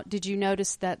point out, did you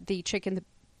notice that the chick in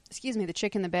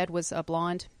the bed was a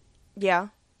blonde? Yeah.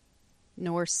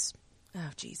 Norse. Oh,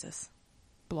 Jesus.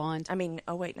 Blonde. I mean,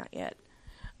 oh, wait, not yet.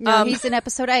 No, he's in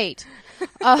episode 8.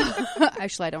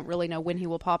 Actually, I don't really know when he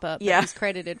will pop up. But he's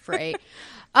credited for 8.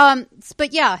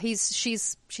 But yeah,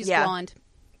 she's blonde.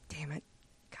 Damn it.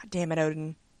 God damn it,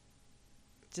 Odin.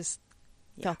 Just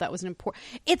felt that was an important...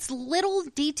 It's little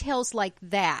details like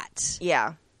that.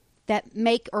 Yeah. That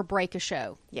make or break a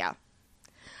show. Yeah.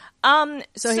 So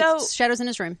Shadow's in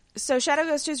his room. So Shadow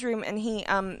goes to his room and he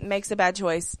makes a bad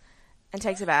choice and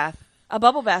takes a bath. A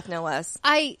bubble bath, no less.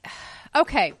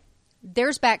 Okay.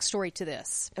 There's backstory to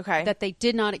this. Okay. That they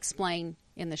did not explain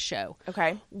in the show.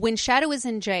 Okay. When Shadow is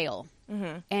in jail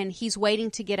and he's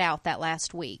waiting to get out that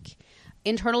last week,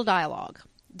 internal dialogue.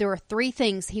 There are 3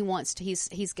 things he wants to...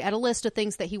 He's got a list of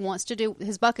things that he wants to do,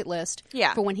 his bucket list,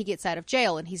 for when he gets out of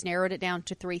jail, and he's narrowed it down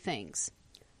to 3 things.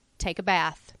 Take a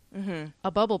bath, a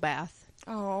bubble bath,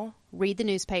 read the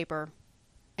newspaper,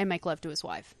 and make love to his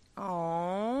wife.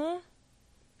 Aww.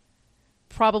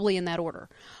 Probably in that order.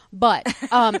 But,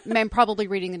 man, probably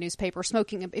reading the newspaper,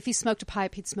 smoking... If he smoked a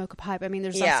pipe, he'd smoke a pipe. I mean,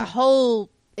 there's a whole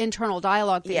internal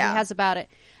dialogue that he has about it.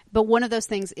 But one of those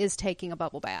things is taking a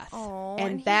bubble bath. Aww,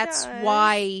 and that's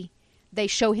why they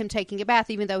show him taking a bath,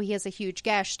 even though he has a huge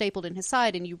gash stapled in his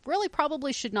side, and you really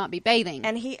probably should not be bathing.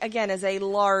 And he, again, is a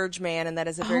large man, and that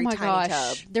is a very tiny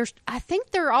tub. I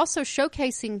think they're also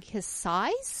showcasing his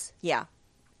size. Yeah.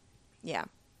 Yeah.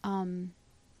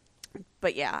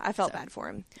 But yeah, I felt bad for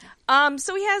him.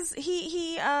 So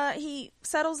he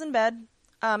settles in bed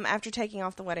after taking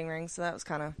off the wedding ring, so that was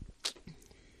kind of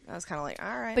like,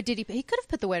 all right. But did he could have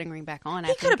put the wedding ring back on.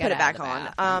 He could have put it back on.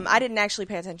 I didn't actually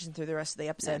pay attention through the rest of the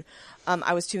episode. No.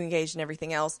 I was too engaged in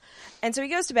everything else. And so he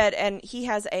goes to bed and he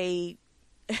has a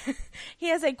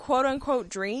quote unquote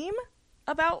dream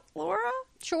about Laura.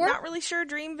 Sure. Not really sure.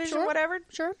 Dream, vision, whatever.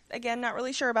 Sure. Again, not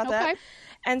really sure about that.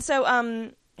 And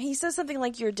so he says something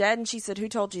like, "You're dead," and she said, "Who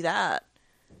told you that?"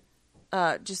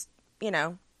 Just,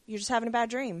 you're just having a bad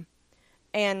dream.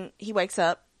 And he wakes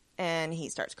up and he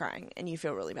starts crying, and you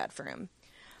feel really bad for him.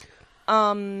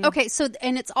 Okay, so,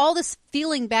 and it's all this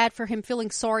feeling bad for him, feeling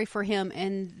sorry for him,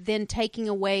 and then taking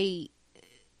away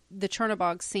the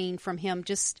Chernobog scene from him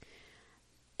just...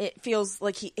 It feels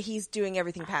like he's doing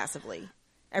everything passively.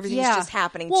 Everything's just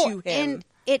happening to him. And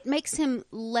it makes him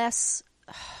less...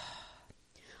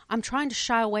 I'm trying to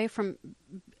shy away from...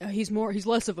 He's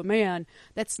less of a man.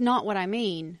 That's not what I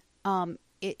mean.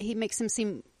 He makes him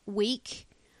seem weak,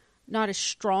 not as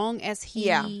strong as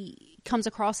he comes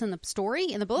across in the story,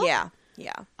 in the book. Yeah.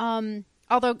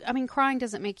 Although, I mean, crying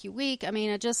doesn't make you weak. I mean,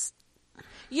 you just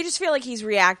feel like he's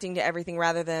reacting to everything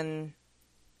rather than...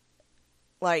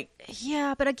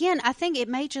 Yeah, but again, I think it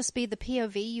may just be the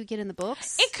POV you get in the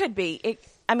books. It could be.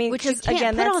 Which you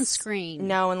can't put on screen.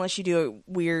 No, unless you do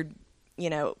a weird,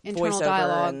 internal voiceover,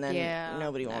 dialogue, and then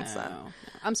nobody wants that.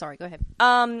 I'm sorry, go ahead.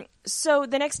 So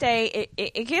the next day,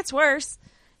 it gets worse.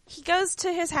 He goes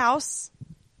to his house,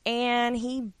 and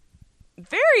he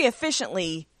very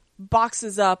efficiently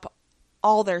boxes up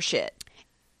all their shit.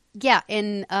 Yeah,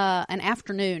 in an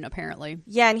afternoon, apparently.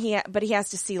 Yeah, and he has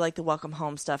to see the welcome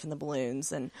home stuff and the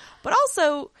balloons, but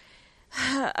also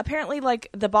apparently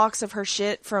the box of her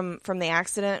shit from the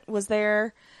accident was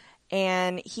there,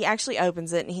 and he actually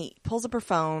opens it and he pulls up her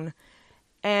phone,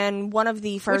 and one of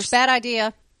the first... Which bad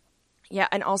idea. Yeah,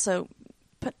 and also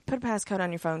put a passcode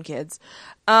on your phone, kids.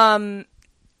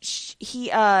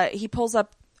 He pulls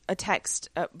up a text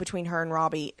between her and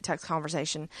Robbie, text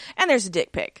conversation, and there's a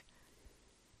dick pic.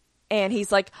 And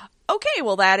he's like, okay,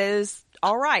 well, that is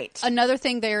all right. Another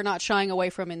thing they are not shying away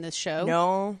from in this show.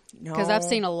 No. Because I've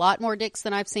seen a lot more dicks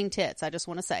than I've seen tits, I just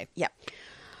want to say. Yep.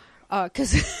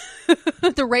 Because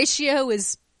the ratio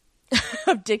is...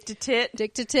 of dick to tit?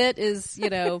 Dick to tit is,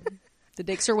 the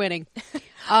dicks are winning.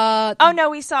 Oh, no,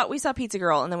 we saw Pizza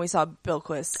Girl, and then we saw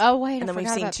Bilquis. Oh, wait, and then we've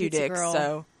forgot seen about 2 Pizza dicks, Girl.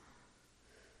 so...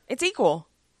 It's equal.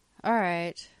 All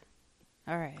right.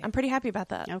 I'm pretty happy about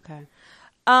that. Okay.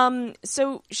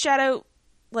 So Shadow,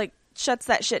 shuts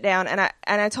that shit down, and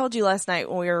I told you last night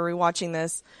when we were rewatching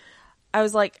this, I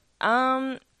was like,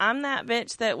 I'm that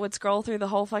bitch that would scroll through the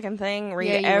whole fucking thing,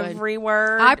 read every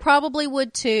word. I probably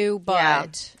would too,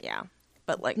 but... Yeah.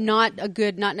 But not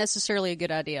necessarily a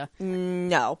good idea.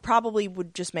 No, probably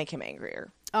would just make him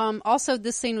angrier. Also,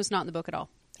 this scene was not in the book at all.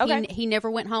 Okay. He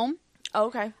never went home. Oh,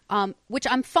 okay. Which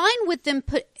I'm fine with them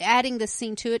adding this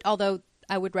scene to it, although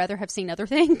I would rather have seen other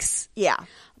things. Yeah.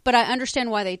 But I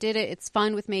understand why they did it. It's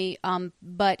fine with me.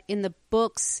 But in the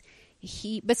books,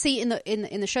 in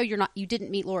the show, you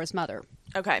didn't meet Laura's mother.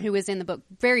 Okay. Who is in the book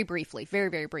very briefly, very,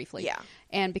 very briefly. Yeah.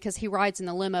 And because he rides in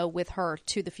the limo with her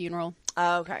to the funeral.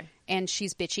 Oh, okay. And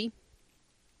she's bitchy.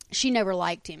 She never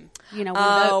liked him.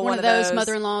 One of those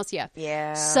mother-in-laws. Yeah.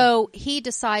 Yeah. So he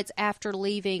decides after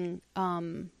leaving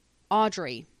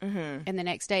Audrey, and the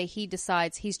next day he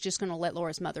decides he's just going to let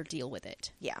Laura's mother deal with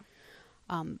it. Yeah.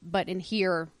 But in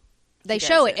here, they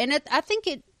show it. And I think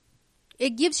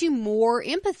it gives you more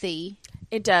empathy.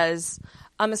 It does.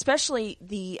 Especially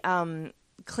the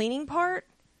cleaning part.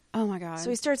 Oh, my God. So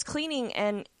he starts cleaning,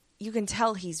 and you can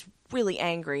tell he's really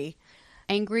angry.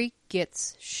 Angry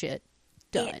gets shit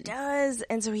done. It does.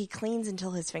 And so he cleans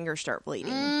until his fingers start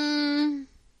bleeding.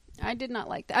 I did not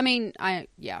like that. I mean,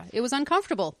 it was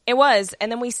uncomfortable. It was.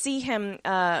 And then we see him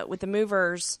with the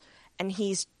movers, and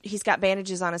he's got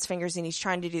bandages on his fingers, and he's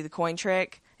trying to do the coin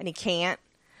trick, and he can't.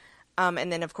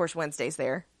 And then, of course, Wednesday's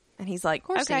there. And he's like, of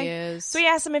course okay. He is. So he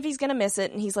asks him if he's going to miss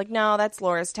it, and he's like, no, that's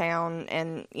Laura's town,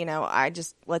 and,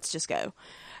 let's just go.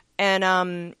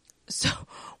 And so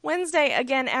Wednesday,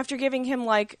 again, after giving him,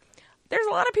 there's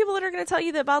a lot of people that are going to tell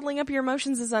you that bottling up your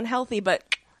emotions is unhealthy, but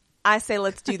I say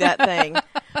let's do that thing.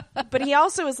 But he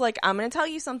also is like, I'm going to tell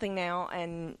you something now,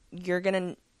 and you're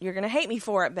going to hate me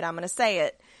for it, but I'm going to say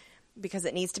it because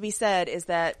it needs to be said, is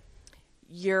that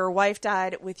your wife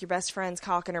died with your best friend's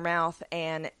cock in her mouth,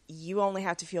 and you only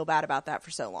have to feel bad about that for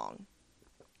so long.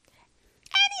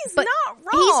 And he's not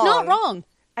wrong. He's not wrong.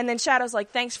 And then Shadow's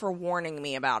like, thanks for warning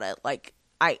me about it.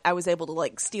 I was able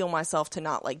to, steel myself to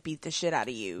not, beat the shit out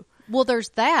of you. Well, there's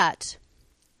that.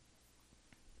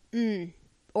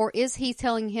 Or is he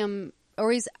telling him,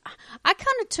 I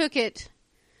kind of took it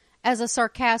as a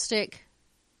sarcastic,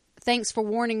 thanks for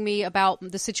warning me about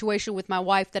the situation with my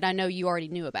wife that I know you already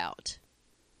knew about.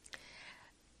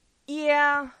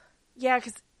 Yeah,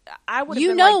 because I would have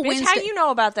been like, bitch, Wednesday, how do you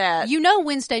know about that?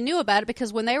 Wednesday knew about it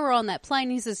because when they were on that plane,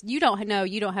 he says, you don't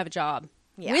have a job.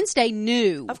 Yeah. Wednesday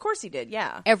knew. Of course he did,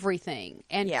 yeah. Everything.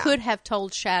 And could have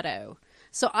told Shadow.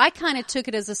 So I kind of took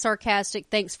it as a sarcastic,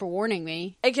 thanks for warning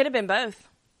me. It could have been both.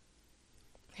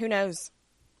 Who knows?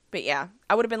 But yeah,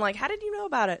 I would have been like, how did you know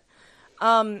about it?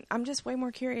 I'm just way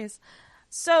more curious.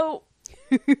 So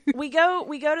we go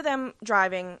to them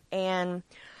driving, and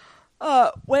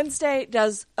Wednesday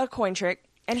does a coin trick,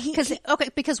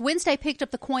 And because Wednesday picked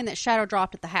up the coin that Shadow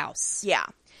dropped at the house. Yeah.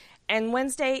 And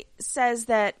Wednesday says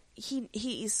that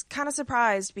he's kind of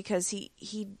surprised because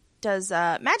he does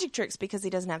magic tricks because he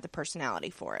doesn't have the personality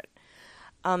for it.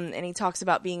 And he talks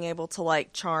about being able to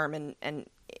like charm and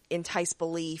entice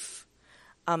belief.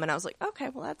 And I was like, okay,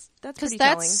 well that's pretty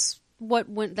telling.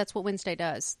 That's what Wednesday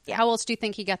does. Yeah. How else do you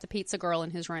think he got the pizza girl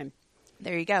in his room?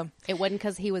 There you go. It wasn't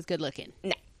because he was good looking.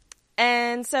 No.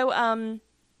 And so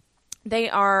they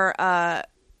are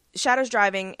Shadow's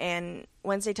driving, and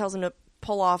Wednesday tells him to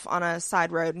pull off on a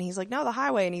side road, and he's like, no, the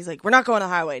highway. And he's like, we're not going the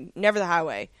highway. Never the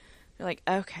highway. They're like,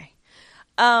 okay.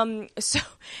 So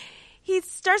he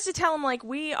starts to tell him, like,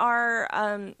 we are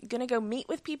going to go meet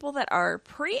with people that are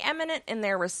preeminent in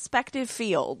their respective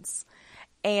fields.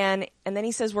 And then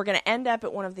he says, we're going to end up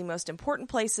at one of the most important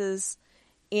places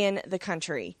in the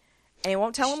country. And he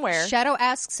won't tell him where. Shadow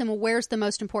asks him, well, where's the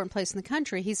most important place in the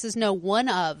country? He says, no, one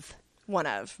of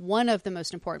the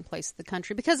most important places in the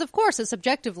country. Because, of course, it's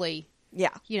objectively,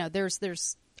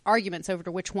 there's arguments over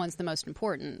to which one's the most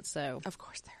important. So of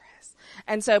course there is.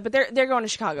 And so, but they're going to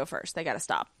Chicago first. They got to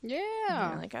stop.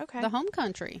 Yeah. Like, okay. The home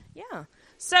country. Yeah.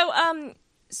 So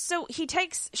he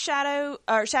takes Shadow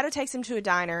takes him to a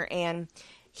diner, and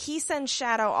he sends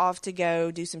Shadow off to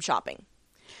go do some shopping.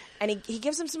 And he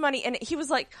gives him some money, and he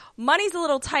was like, money's a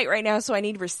little tight right now, so I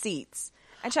need receipts.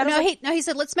 And Shadow's he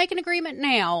said, let's make an agreement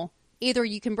now. Either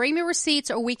you can bring me receipts,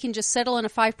 or we can just settle in a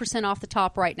 5% off the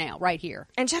top right now, right here.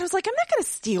 And Shadow's like, I'm not going to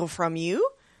steal from you.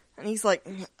 And he's like,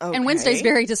 okay. And Wednesday's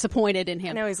very disappointed in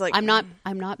him. I know, he's like, I'm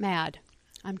not mad.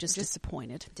 I'm just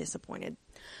disappointed. Disappointed.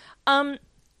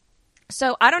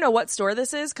 So I don't know what store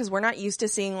this is, because we're not used to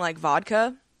seeing like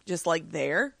vodka just like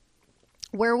there.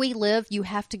 Where we live, you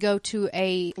have to go to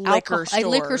a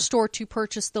liquor store to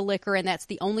purchase the liquor, and that's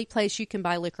the only place you can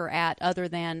buy liquor at other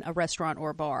than a restaurant or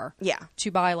a bar. Yeah.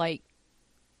 To buy like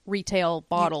retail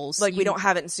bottles. We don't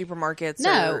have it in supermarkets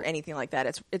or anything like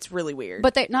that. It's really weird.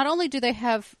 But not only do they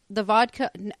have the vodka,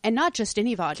 and not just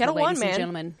any vodka, Ketel ladies One, and man.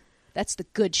 gentlemen. That's the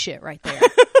good shit right there.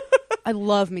 I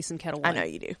love me some Ketel One. I know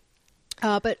you do.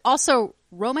 But also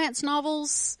romance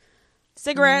novels,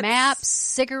 cigarettes, maps,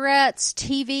 cigarettes,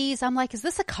 TVs. I'm like, is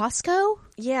this a Costco?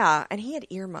 Yeah, and he had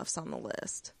earmuffs on the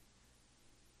list.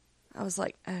 I was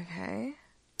like, okay.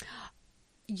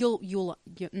 So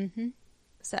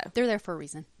they're there for a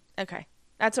reason. Okay,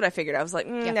 that's what I figured. I was like,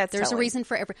 that's there's telling. a reason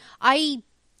for every. I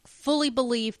fully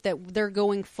believe that they're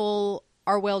going full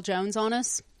Arwell Jones on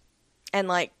us, and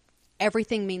like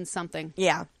everything means something.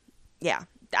 Yeah,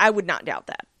 I would not doubt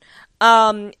that.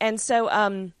 And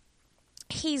so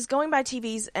he's going by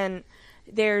TVs, and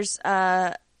there's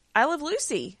I Love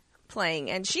Lucy playing,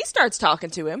 and she starts talking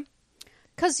to him.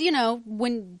 Because,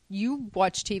 when you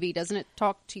watch TV, doesn't it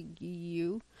talk to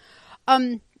you?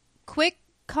 Quick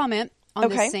comment on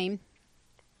this scene.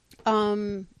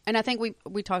 And I think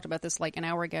we talked about this like an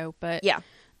hour ago, but yeah,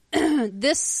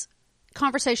 this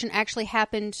conversation actually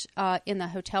happened in the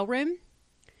hotel room.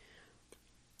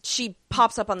 She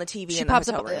pops up on the TV in the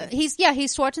hotel room. He's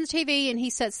watching the TV, and he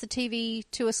sets the TV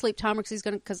to a sleep timer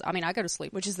because I go to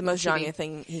sleep. Which is the most Janya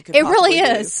thing he could It possibly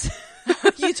really do. is.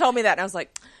 You told me that, and I was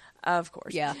like, of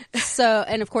course. Yeah. So,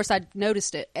 and of course I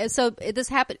noticed it. And so this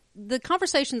happened. The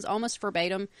conversation's almost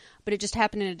verbatim, but it just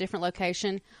happened in a different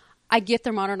location. I get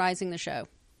they're modernizing the show.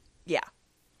 Yeah.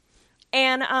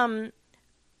 And, and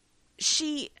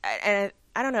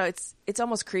I don't know, it's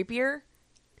almost creepier.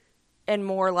 And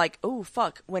more like, oh,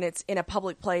 fuck, when it's in a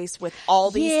public place with all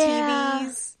these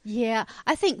TVs. Yeah.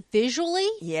 I think visually,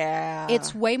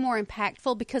 it's way more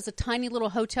impactful because a tiny little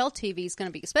hotel TV is going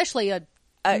to be, especially a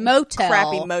motel.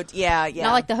 Crappy motel. Yeah.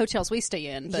 Not like the hotels we stay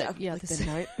in, but we have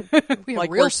like real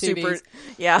we're TVs. super.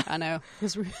 Yeah. I know.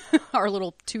 Our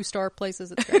little 2-star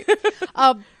places, it's great.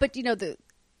 But,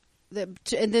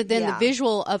 the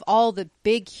visual of all the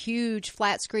big, huge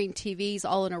flat screen TVs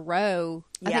all in a row,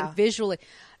 I think visually...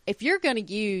 If you're going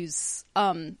to use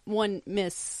one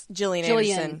Miss Jillian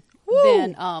Anderson,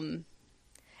 then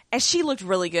and she looked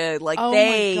really good. Like oh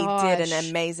they my gosh. did an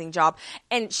amazing job,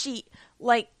 and she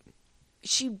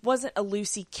wasn't a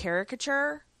Lucy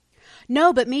caricature.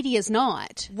 No, but media's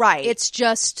not right. It's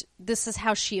just this is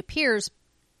how she appears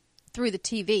through the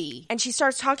TV, and she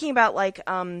starts talking about like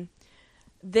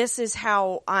this is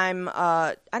how I'm.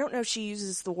 I don't know if she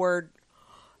uses the word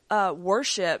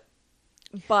worship.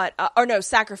 But or no,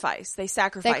 sacrifice. They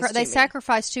sacrifice. They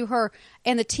sacrifice to her,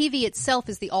 and the TV itself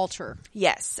is the altar.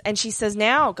 Yes, and she says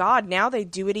now they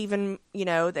do it even.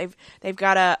 They've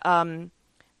got a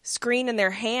screen in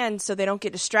their hand so they don't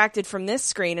get distracted from this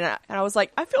screen. And I was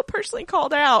like, I feel personally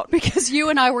called out because you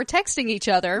and I were texting each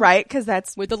other, right? Because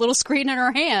that's with the little screen in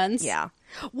our hands. Yeah,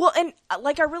 Well, and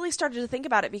like I really started to think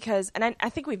about it because, and I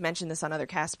think we've mentioned this on other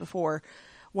casts before,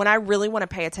 when I really want to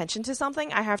pay attention to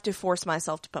something, I have to force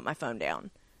myself to put my phone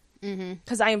down.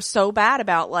 Because I am so bad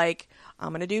about, like, I'm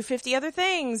going to do 50 other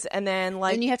things, and then,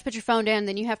 like... And you have to put your phone down, and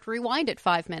then you have to rewind it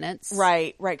 5 minutes.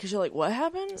 Right, because you're like, what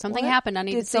happened? Something happened, I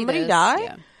need to see Did somebody this. die?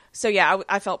 Yeah. So, yeah,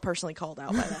 I felt personally called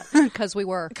out by that. Because we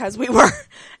were.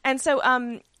 And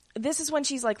so, this is when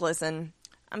she's like, listen,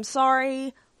 I'm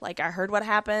sorry, like, I heard what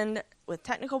happened with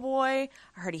Technical Boy.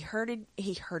 I heard he hurted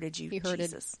you. He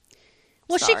hurted. Jesus.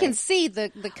 Well, Sorry. she can see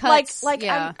the cuts. Like,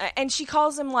 yeah. and she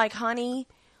calls him, like, honey.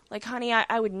 Like, honey,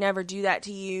 I would never do that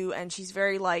to you. And she's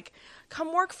very like,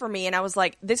 come work for me. And I was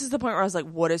like, this is the point where I was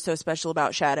like, what is so special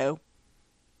about Shadow?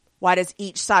 Why does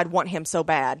each side want him so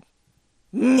bad?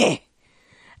 Nyeh.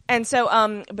 And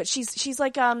so, but she's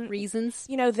like, reasons.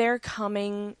 You know, they're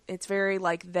coming. It's very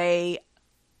like they,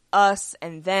 us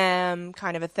and them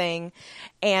kind of a thing.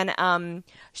 And,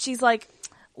 she's like,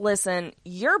 listen,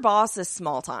 your boss is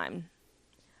small time.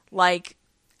 Like,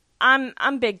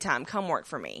 I'm big time. Come work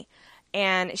for me.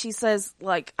 And she says,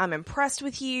 like, I'm impressed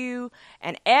with you,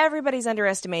 and everybody's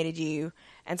underestimated you.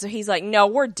 And so he's like, no,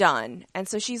 we're done. And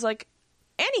so she's like,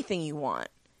 anything you want.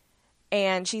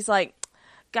 And she's like,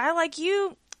 guy like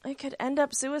you, it could end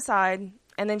up suicide.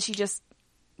 And then she just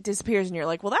disappears, and you're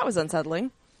like, well, that was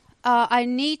unsettling. I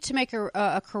need to make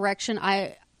a correction.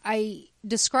 I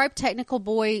described Technical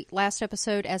Boy last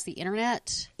episode as the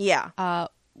internet. Yeah.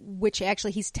 Which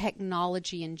actually he's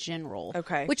technology in general.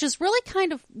 Okay. Which is really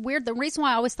kind of weird. The reason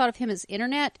why I always thought of him as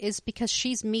internet is because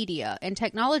she's media, and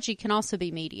technology can also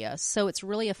be media. So it's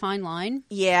really a fine line.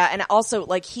 Yeah, and also,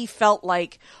 like, he felt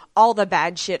like all the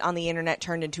bad shit on the internet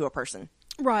turned into a person.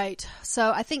 Right.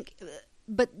 So I think,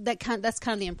 but that's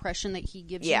kind of the impression that he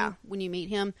gives you when you meet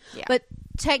him. Yeah. But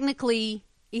technically,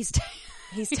 he's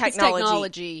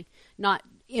technology, not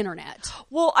internet.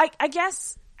 Well,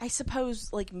 I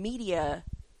suppose, like, media...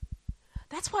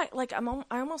 That's why, like, I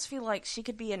almost feel like she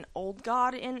could be an old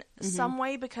god in some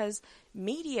way, because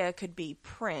media could be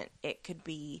print, it could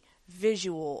be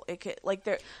visual, it could, like,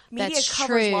 media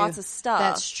covers lots of stuff.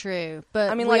 That's true.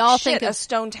 But I mean, we like, all shit, think a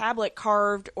stone tablet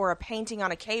carved or a painting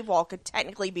on a cave wall could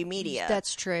technically be media.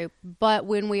 That's true. But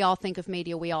when we all think of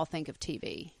media, we all think of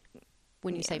TV.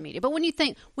 When you say media, but when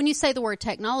you say the word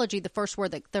technology, the first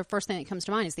thing that comes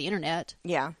to mind is the internet.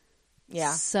 Yeah.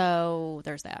 So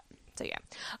there's that. So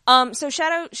yeah. So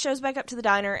Shadow shows back up to the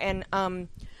diner, and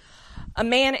a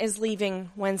man is leaving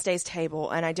Wednesday's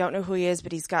table, and I don't know who he is,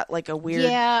 but he's got like a weird.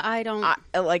 Yeah, I don't.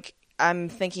 I'm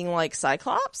thinking like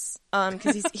Cyclops,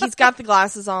 because he's got the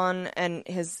glasses on, and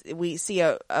we see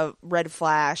a red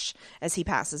flash as he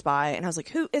passes by, and I was like,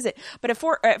 who is it? But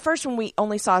at first when we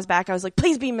only saw his back, I was like,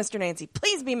 please be Mr. Nancy,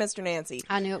 please be Mr. Nancy.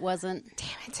 I knew it wasn't. Damn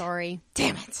it! Sorry.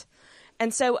 Damn it!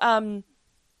 And so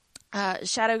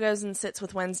Shadow goes and sits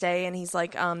with Wednesday, and he's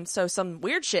like, so some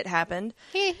weird shit happened.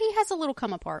 He has a little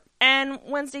come apart. And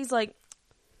Wednesday's like,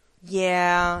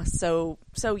 yeah, so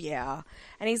yeah.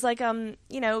 And he's like,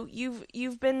 you know,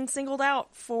 you've been singled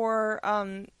out for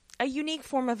a unique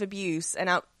form of abuse. And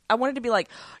I wanted to be like,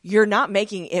 you're not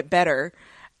making it better.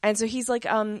 And so he's like,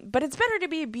 but it's better to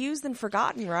be abused than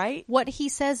forgotten, right? What he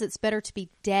says, it's better to be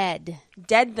dead.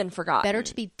 Dead than forgotten. Better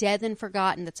to be dead than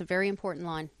forgotten. That's a very important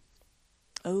line.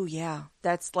 Oh, yeah.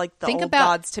 That's like the old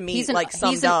gods to me, like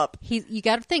summed up. You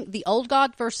got to think the old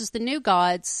god versus the new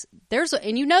gods. There's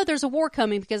a war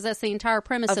coming, because that's the entire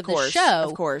premise of the show.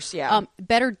 Of course, yeah.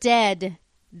 Better dead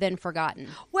than forgotten.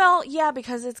 Well, yeah,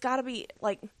 because it's got to be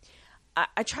like,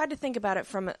 I tried to think about it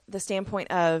from the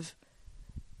standpoint of,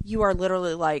 you are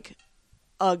literally like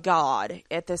a god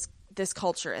at this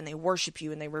culture, and they worship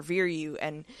you and they revere you,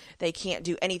 and they can't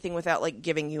do anything without like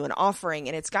giving you an offering,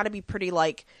 and it's got to be pretty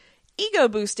like ego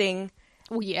boosting.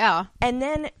 Well, yeah. And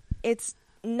then it's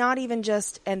not even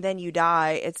just, and then you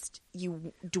die, it's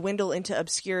you dwindle into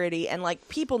obscurity, and like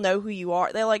people know who you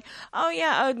are. They're like, oh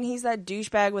yeah, and he's that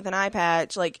douchebag with an eye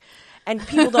patch, like, and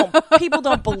people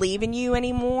don't believe in you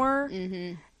anymore.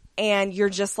 Mm-hmm. And you're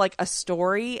just like a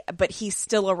story, but he's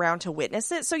still around to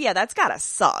witness it. So yeah, that's gotta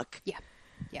suck.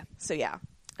 Yeah. So yeah,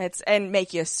 and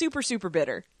make you super, super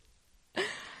bitter.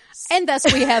 And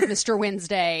thus we have Mr.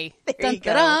 Wednesday. There you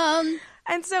go.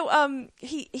 And so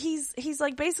he's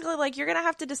like, basically like, you're gonna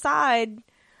have to decide,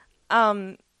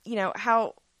 you know,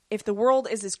 how, if the world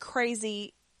is as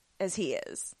crazy as he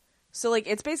is. So like,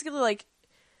 it's basically like,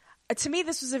 to me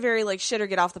this was a very like shit or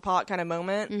get off the pot kind of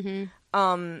moment.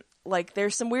 Mm-hmm. Like,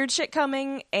 there's some weird shit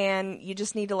coming, and you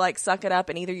just need to like suck it up,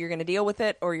 and either you're gonna deal with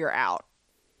it or you're out.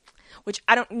 Which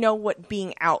I don't know what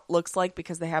being out looks like,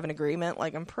 because they have an agreement.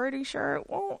 Like, I'm pretty sure it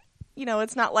won't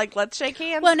It's not like, let's shake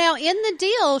hands. Well, now, in the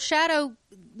deal, Shadow,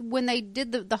 when they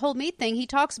did the whole meat thing, he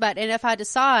talks about, and if I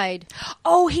decide...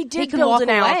 Oh, he did can build walk an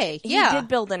out. away. Yeah. He did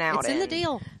build an out. It's in the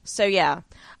deal. So, yeah.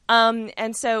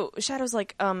 And so Shadow's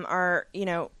like,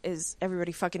 is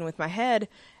everybody fucking with my head?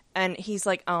 And he's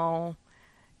like, oh,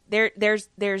 there's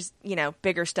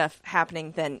bigger stuff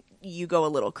happening than you go a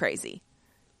little crazy.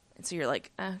 And so you're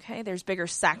like, okay, there's bigger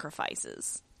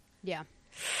sacrifices. Yeah.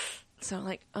 So I'm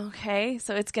like, okay,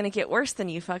 so it's going to get worse than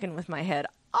you fucking with my head.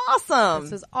 Awesome.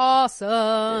 This is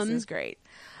awesome. This is great.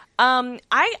 I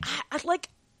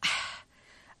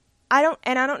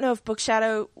don't know if Book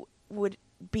Shadow would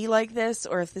be like this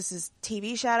or if this is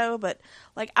TV Shadow, but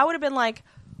like I would have been like,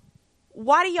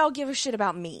 why do y'all give a shit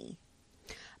about me?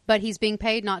 But he's being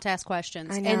paid not to ask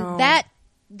questions. I know. And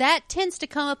that tends to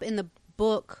come up in the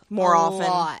book more a often.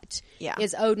 Lot. Yeah.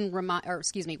 Is Odin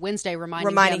Wednesday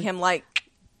reminding him like,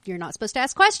 you're not supposed to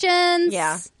ask questions.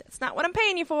 Yeah. That's not what I'm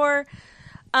paying you for.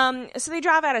 So they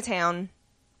drive out of town.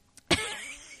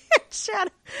 Shadow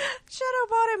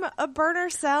bought him a burner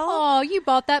cell. Oh, you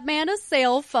bought that man a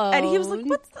cell phone. And he was like,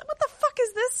 what the fuck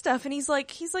is this stuff? And he's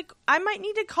like, I might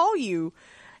need to call you.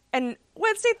 And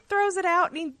Wednesday throws it out,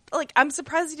 and he, like, I'm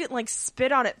surprised he didn't, like,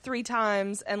 spit on it 3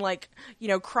 times and, like,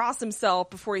 cross himself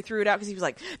before he threw it out, because he was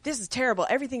like, this is terrible.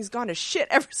 Everything's gone to shit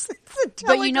ever since the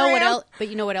telegram. But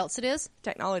you know what else it is?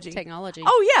 Technology.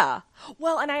 Oh, yeah.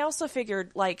 Well, and I also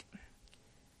figured, like,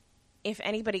 if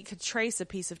anybody could trace a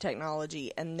piece of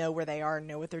technology and know where they are and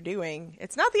know what they're doing,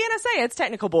 it's not the NSA, it's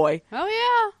Technical Boy. Oh,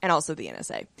 yeah. And also the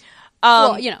NSA.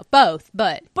 Well, both,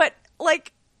 but... But,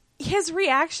 like... His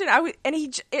reaction,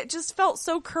 it just felt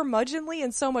so curmudgeonly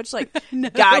and so much like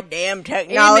goddamn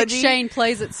technology. Ian McShane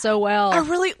plays it so well. I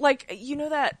really like,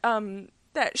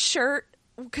 that shirt,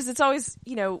 because it's always,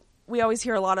 we always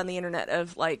hear a lot on the internet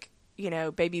of like,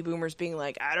 baby boomers being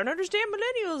like, I don't understand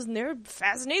millennials and they're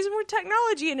fascinated with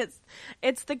technology, and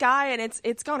it's the guy, and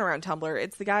it's gone around Tumblr.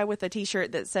 It's the guy with a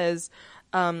T-shirt that says,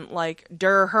 like,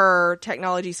 her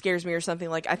technology scares me or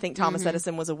something, like, I think Thomas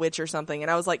Edison was a witch or something.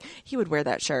 And I was like, he would wear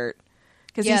that shirt.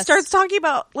 Because he starts talking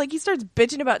about, like, he starts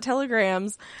bitching about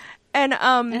telegrams. And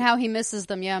how he misses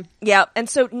them, yeah. Yeah. And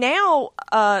so now,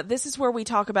 this is where we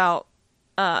talk about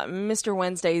Mr.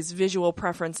 Wednesday's visual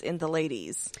preference in the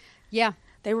ladies. Yeah.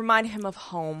 They remind him of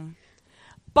home.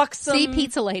 Buxom. See,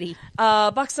 pizza lady.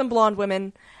 Buxom blonde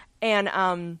women.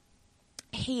 And,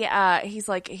 he's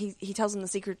like, he tells him the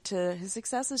secret to his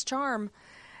success is charm,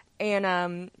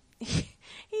 and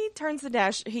he turns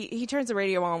he turns the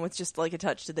radio on with just like a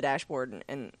touch to the dashboard,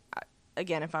 and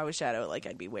again, if I was Shadow, like,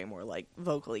 I'd be way more like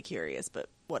vocally curious, but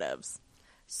whatevs.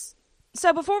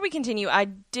 So before we continue, I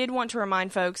did want to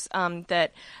remind folks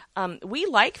that we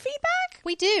like feedback.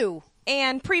 We do.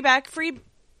 And pre-back, free,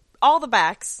 all the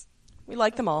backs. We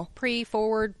like them all. Pre,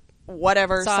 forward,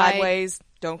 whatever, side. Sideways.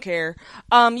 Don't care.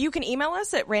 You can email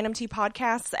us at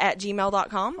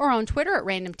randomtpodcasts@gmail.com. Or on Twitter at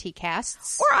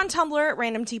randomtcasts. Or on Tumblr at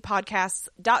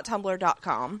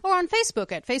randomtpodcasts.tumblr.com. Or on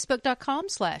Facebook at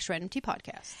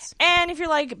facebook.com/randomtpodcasts. And if you're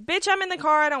like, bitch, I'm in the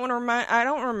car, I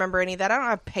don't remember any of that, I don't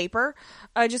have paper,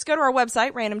 just go to our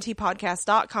website,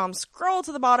 randomtpodcast.com, scroll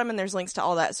to the bottom, and there's links to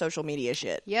all that social media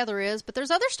shit. Yeah, there is. But there's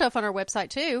other stuff on our website,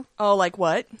 too. Oh, like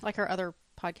what? Like our other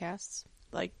podcasts.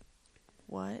 Like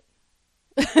what?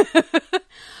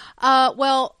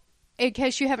 Well, in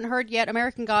case you haven't heard yet,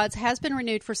 American Gods has been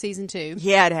renewed for season 2.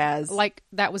 Yeah, it has. Like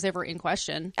that was ever in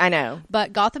question. I know.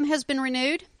 But Gotham has been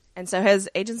renewed. And so has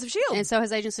Agents of S.H.I.E.L.D. And so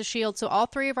has Agents of S.H.I.E.L.D. So all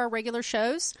 3 of our regular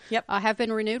shows have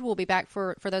been renewed. We'll be back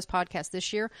for those podcasts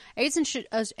this year. Agents of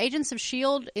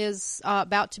S.H.I.E.L.D. is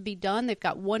about to be done. They've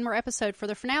got one more episode for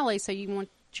the finale, so you want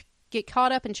to get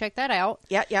caught up and check that out.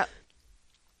 Yeah.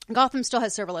 Gotham still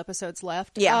has several episodes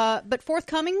left. Yeah. But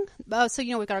forthcoming, so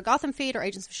we've got our Gotham feed, our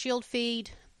Agents of S.H.I.E.L.D. feed,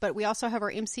 but we also have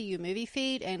our MCU movie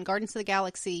feed and Guardians of the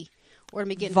Galaxy. We're going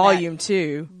to be getting Volume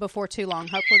 2 before too long,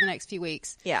 hopefully the next few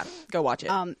weeks. Yeah, go watch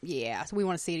it. Yeah, so we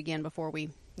want to see it again before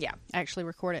we actually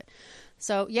record it.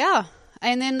 So, yeah.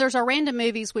 And then there's our random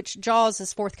movies, which Jaws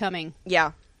is forthcoming.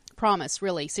 Yeah. Promise,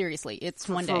 really, seriously. It's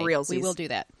one day. For realsies. We will do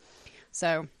that.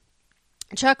 So,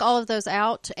 check all of those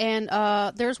out. And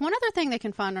there's one other thing they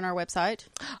can find on our website.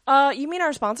 You mean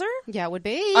our sponsor? Yeah, it would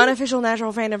be Unofficial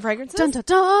Natural Fandom Fragrances. Dun dun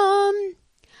dun.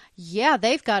 Yeah,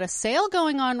 they've got a sale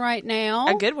going on right now.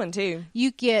 A good one too.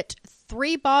 You get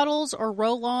 3 bottles or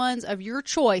roll-ons of your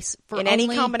choice for any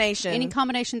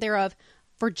combination thereof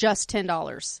for just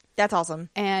 $10. That's awesome.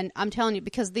 And I'm telling you,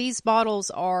 because these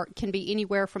bottles can be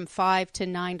anywhere from $5 to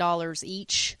 $9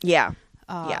 each. Yeah.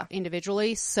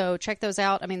 Individually. So check those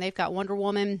out. I mean, they've got Wonder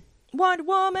Woman, Wonder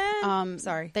Woman.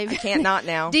 Sorry, I can't not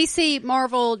now. DC,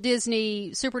 Marvel,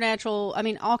 Disney, Supernatural. I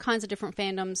mean, all kinds of different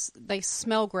fandoms. They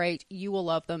smell great. You will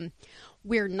love them.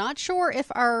 We're not sure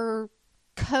if our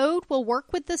code will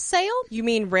work with this sale. You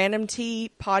mean Random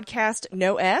Tea Podcast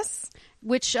No S?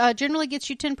 Which generally gets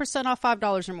you 10% off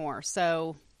 $5 or more.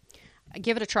 So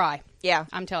give it a try. Yeah.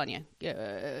 I'm telling you. Give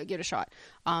it a shot.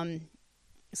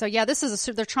 So yeah, this is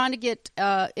they're trying to get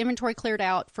inventory cleared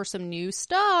out for some new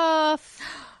stuff.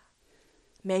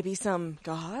 Maybe some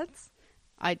gods?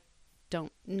 I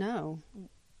don't know.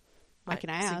 I can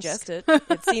ask. Suggest it.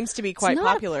 It seems to be quite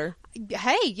popular.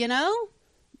 Hey,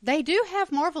 they do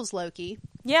have Marvel's Loki.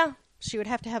 Yeah. She would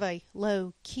have to have a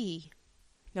low key.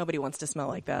 Nobody wants to smell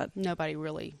like that. Nobody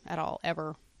really at all,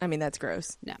 ever. I mean, that's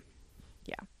gross. No.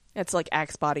 Yeah. It's like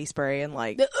Axe body spray and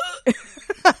like...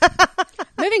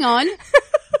 Moving on.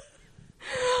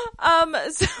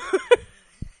 So...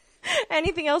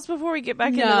 Anything else before we get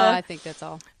back into No, that? I think that's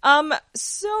all.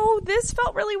 So this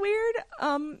felt really weird.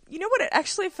 You know what it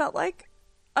actually felt like?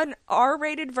 An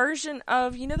R-rated version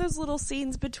of, those little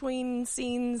scenes between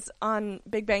scenes on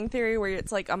Big Bang Theory where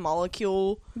it's like a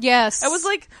molecule. Yes. It was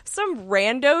like some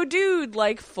rando dude,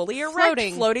 like fully erect,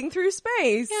 floating through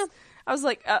space. Yeah. I was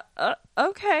like,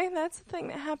 okay, that's the thing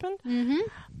that happened.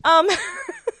 Mm-hmm.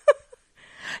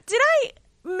 Did I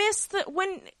miss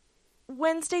when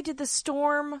Wednesday did the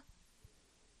storm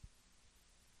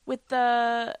with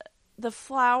the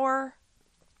flower?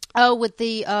 Oh, with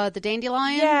the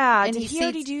dandelion? Yeah. And did he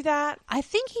already do that? I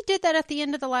think he did that at the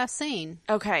end of the last scene.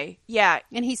 Okay. Yeah.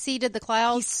 And he seeded the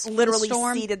clouds. He literally the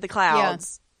storm. seeded the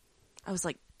clouds. Yeah. I was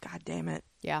like, God damn it.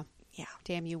 Yeah. Yeah.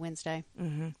 Damn you, Wednesday.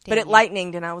 Mm-hmm. But it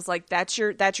lightninged, and I was like, that's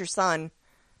your son.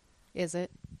 Is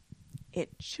it? It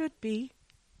should be.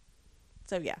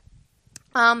 So, yeah.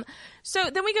 So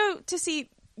then we go to see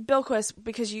Bilquis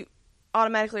because you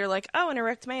automatically are like, oh, an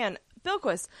erect man.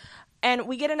 Bilquis. And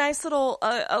we get a nice little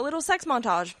sex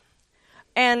montage.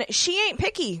 And she ain't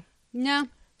picky. No.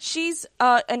 She's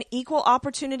an equal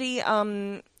opportunity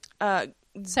gobbler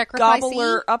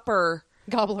upper.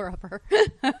 Gobbler upper.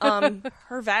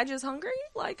 Her vag is hungry?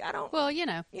 Like, I don't... Well,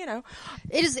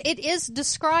 It is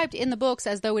described in the books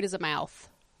as though it is a mouth.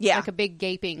 Yeah. Like a big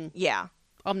gaping... Yeah.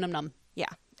 Num num. Yeah.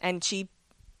 And she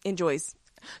enjoys.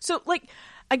 So, like,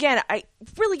 again, I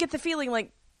really get the feeling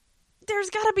like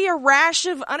there's got to be a rash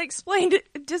of unexplained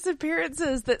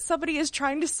disappearances that somebody is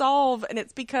trying to solve, and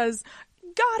it's because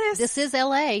goddess. This is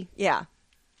L.A. Yeah.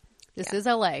 This is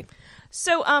L.A.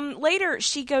 So later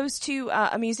she goes to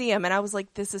a museum, and I was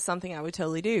like, this is something I would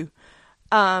totally do,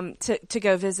 to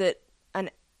go visit an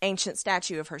ancient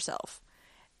statue of herself.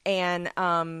 And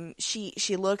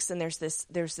she looks, and there's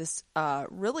this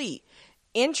really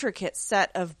intricate set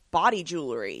of body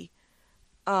jewelry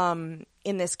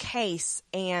in this case,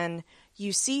 and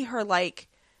you see her like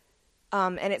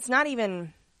and it's not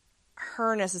even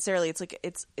her necessarily, it's like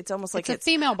it's almost like it's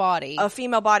a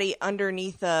female body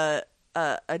underneath a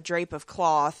drape of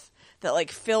cloth that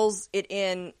like fills it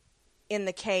in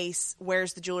the case,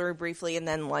 wears the jewelry briefly, and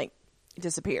then like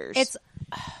disappears.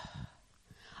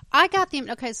 I got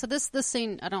the okay, so this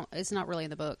scene it's not really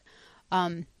in the book,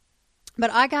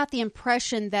 but I got the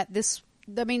impression that the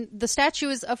statue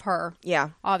is of her, yeah,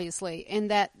 obviously, and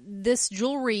that this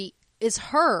jewelry is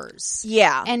hers,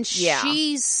 yeah, and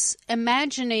she's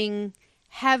imagining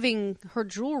having her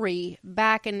jewelry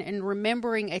back and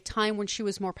remembering a time when she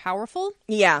was more powerful.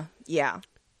 Yeah.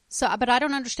 So, but I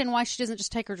don't understand why she doesn't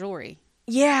just take her jewelry.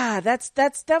 Yeah, that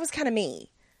was kind of me.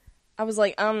 I was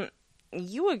like,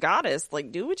 you a goddess,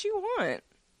 like, do what you want.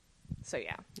 So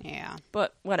yeah,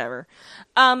 but whatever.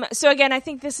 So again, I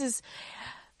think this is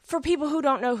for people who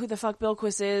don't know who the fuck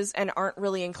Bilquis is and aren't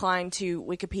really inclined to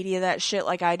Wikipedia that shit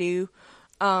like I do,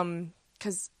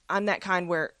 because I'm that kind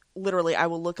where literally I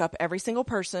will look up every single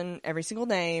person, every single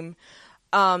name.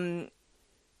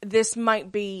 This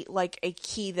might be like a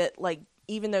key that, like,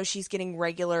 even though she's getting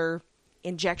regular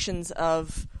injections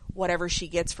of whatever she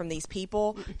gets from these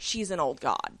people, she's an old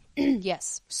god.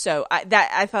 Yes. So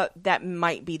I thought that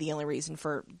might be the only reason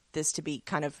for this to be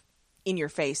kind of in your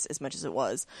face as much as it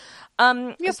was.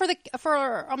 Yeah,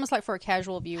 for almost like for a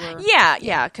casual viewer.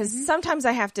 Yeah. Because sometimes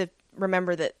I have to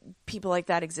remember that people like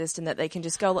that exist and that they can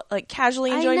just go like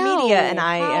casually enjoy media, and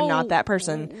I am not that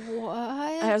person. What?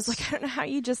 I was like, I don't know how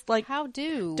you just like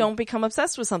don't become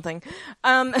obsessed with something.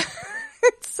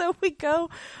 So we go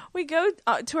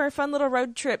to our fun little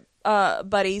road trip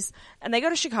buddies, and they go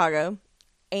to Chicago,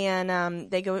 and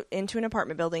they go into an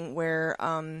apartment building where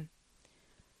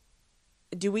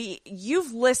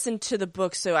you've listened to the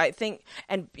book, so I think,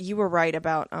 and you were right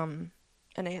about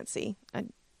Anansi. I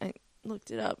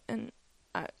looked it up, and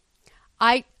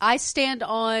I stand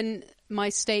on my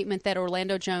statement that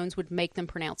Orlando Jones would make them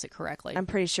pronounce it correctly. I'm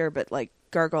pretty sure, but like,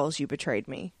 Gargoyles, you betrayed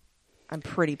me. I'm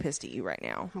pretty pissed at you right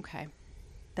now. Okay.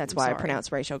 That's why I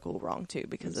pronounced Ra's al Ghul wrong, too,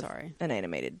 because of an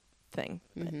animated thing.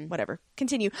 But whatever.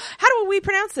 Continue. How do we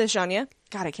pronounce this, Shania?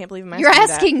 God, I can't believe I'm asking You're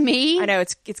asking me? I know,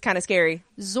 it's kind of scary.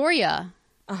 Zorya.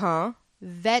 Uh-huh.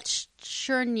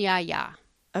 Vetchchernyaya.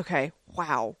 Okay.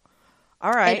 Wow.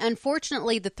 All right. And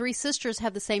unfortunately, the three sisters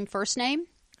have the same first name.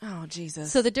 Oh,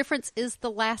 Jesus. So the difference is the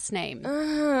last name.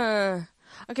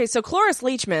 Okay, so Cloris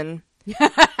Leachman.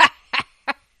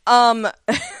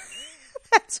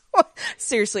 That's what,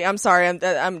 seriously, I'm sorry.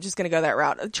 I'm just going to go that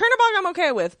route. Chernobog I'm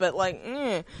okay with, but like,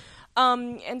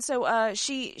 and so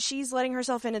she's letting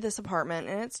herself into this apartment,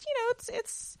 and it's, you know,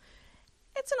 it's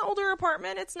an older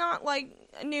apartment. It's not like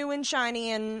new and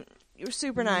shiny and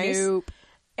super nice. Nope.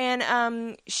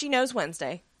 And she knows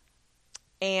Wednesday.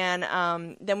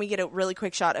 And then we get a really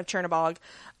quick shot of Chernobog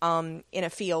in a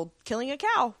field killing a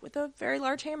cow with a very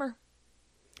large hammer.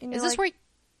 And is this where he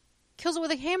kills it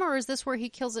with a hammer, or is this where he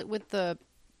kills it with the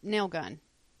nail gun?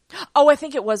 Oh, I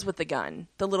think it was with the gun.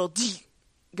 The little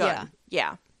gun.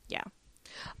 Yeah.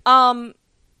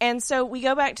 And so we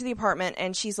go back to the apartment,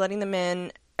 and she's letting them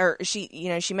in, or she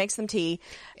makes them tea.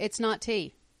 It's not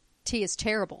tea. Tea is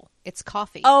terrible. It's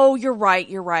coffee. Oh, you're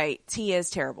right. Tea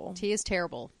is terrible. Tea is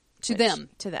terrible. To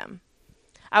them.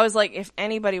 I was like, if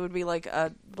anybody would be like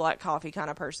a black coffee kind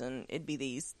of person, it'd be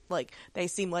these. Like, they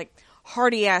seem like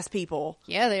hardy ass people.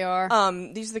 Yeah, they are.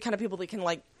 These are the kind of people that can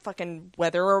like fucking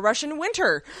weather a Russian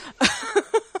winter.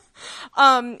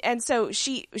 And so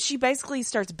she basically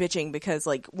starts bitching because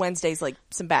like Wednesday's like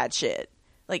some bad shit.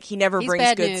 Like he never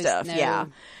brings good stuff. No. Yeah.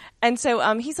 And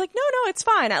so he's like, no, it's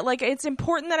fine. Like it's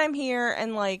important that I'm here,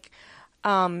 and like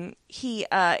he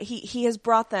has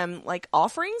brought them like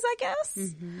offerings, I guess.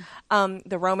 Mm-hmm.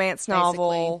 The romance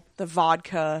novel, the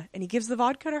vodka, and he gives the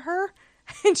vodka to her,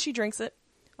 and she drinks it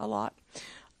a lot.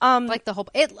 Like the whole,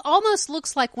 it almost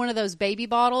looks like one of those baby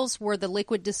bottles where the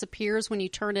liquid disappears when you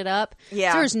turn it up.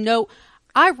 Yeah.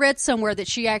 I read somewhere that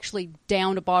she actually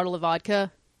downed a bottle of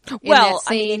vodka. Well,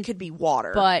 I mean, it could be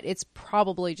water, but it's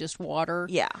probably just water.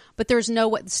 Yeah. But there's no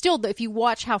way. Still, if you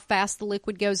watch how fast the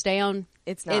liquid goes down,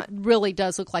 it's not. It really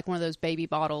does look like one of those baby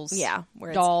bottles. Yeah,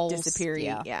 where dolls, it's disappearing.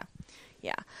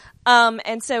 Yeah.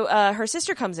 And so her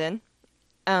sister comes in,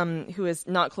 who is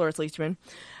not Cloris Leachman,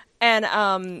 and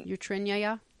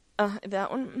Utrinyaya.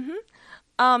 That one.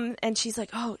 Mm-hmm. And she's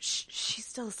like, oh, she's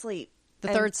still asleep. The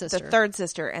third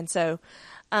sister. And so,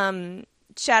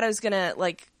 Shadow's gonna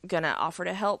offer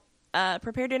to help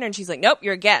prepare dinner, and she's like, nope,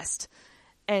 you're a guest.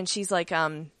 And she's like,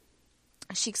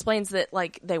 she explains that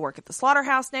like they work at the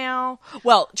slaughterhouse now.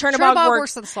 Well, Chernobog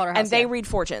works at the slaughterhouse, and they read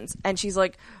fortunes. And she's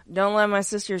like, don't let my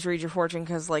sisters read your fortune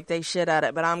because like they shit at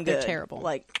it, but I'm good. They're terrible.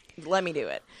 Like, let me do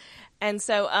it. And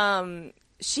so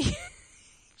she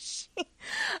shows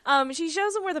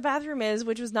him where the bathroom is,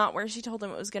 which was not where she told him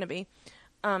it was going to be.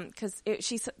 Because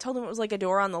she told him it was like a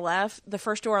door on the left, the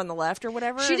first door on the left or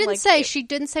whatever. She didn't say. She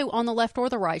didn't say on the left or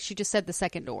the right. She just said the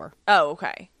second door. Oh,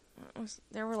 okay.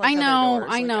 There were like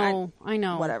I know.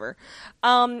 Whatever.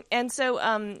 And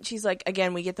so she's like,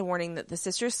 again, we get the warning that the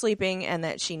sister's sleeping and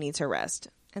that she needs her rest.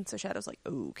 And so Shadow's like,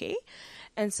 okay.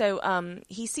 And so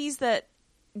he sees that.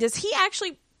 Does he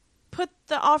actually put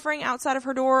the offering outside of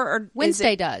her door, or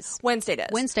Wednesday does? Wednesday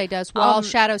does while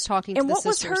Shadow's talking to the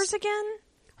sisters. And what was hers again?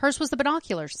 Hers was the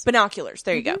binoculars.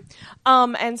 There you go.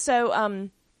 And so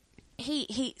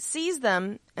he sees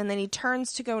them, and then he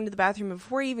turns to go into the bathroom.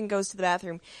 Before he even goes to the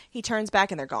bathroom, he turns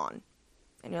back, and they're gone.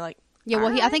 And you're like, yeah.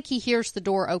 Well, right. I think he hears the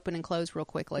door open and close real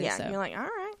quickly. Yeah. So. And you're like, all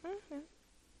right,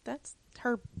 that's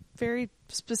her very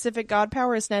specific god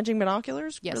power is snatching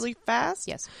binoculars really fast.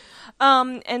 Yes.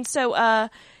 And so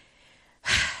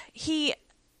he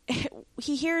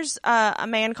hears a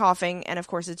man coughing, and of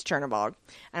course it's Chernobog.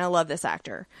 And I love this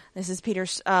actor. This is Peter.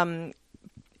 And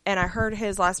I heard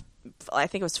his last, I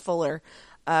think it was Fuller,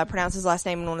 pronounce his last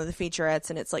name in one of the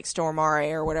featurettes, and it's like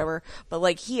Stormare or whatever. But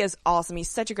like, he is awesome. He's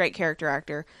such a great character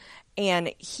actor.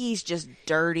 And he's just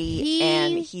dirty,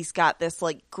 and he's got this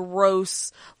like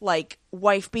gross like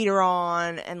wife beater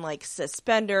on, and like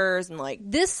suspenders, and like,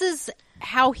 this is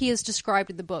how he is described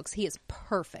in the books. He is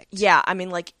perfect. Yeah, I mean,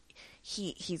 like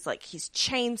he's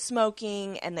chain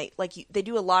smoking, and they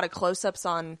do a lot of close ups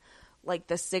on like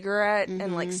the cigarette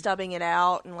and like stubbing it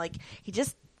out, and like he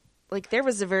just like, there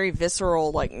was a very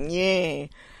visceral like, yeah.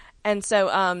 And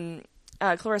so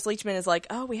Cloris Leachman is like,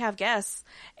 oh, we have guests.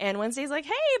 And Wednesday's like,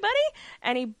 hey, buddy.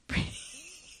 And he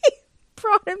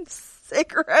brought him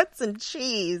cigarettes and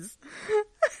cheese.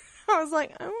 I was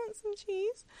like, I want some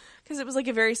cheese. Because it was like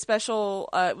a very special,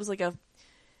 it was like a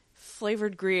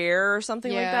flavored Gruyere or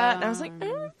something like that. And I was like,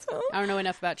 I don't know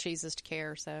enough about cheeses to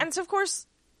care. So, and so of course,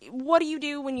 what do you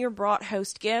do when you're brought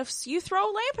host gifts? You throw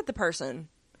a lamp at the person.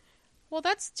 well,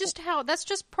 that's just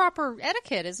proper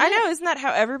etiquette, isn't it? I know, isn't that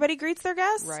how everybody greets their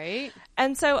guests? Right.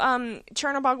 And so,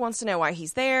 Chernobog wants to know why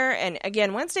he's there. And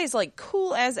again, Wednesday's like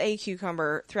cool as a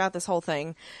cucumber throughout this whole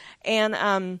thing.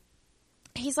 And,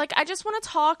 he's like, I just want to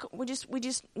talk. We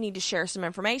just need to share some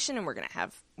information, and we're gonna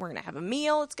have a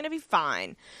meal. It's gonna be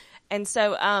fine. And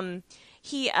so,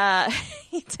 he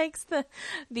takes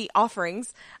the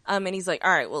offerings, and he's like,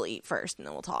 all right, we'll eat first, and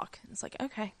then we'll talk. And it's like,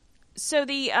 okay. So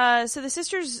the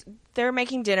sisters, they're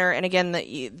making dinner, and again,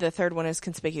 the third one is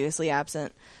conspicuously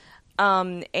absent.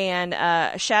 And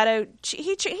Shadow,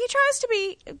 he tries to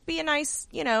be a nice,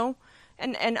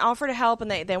 and offer to help,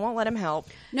 and they won't let him help.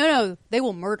 No, they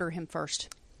will murder him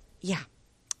first. Yeah.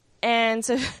 And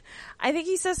so I think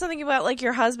he says something about, like,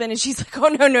 your husband, and she's like, oh,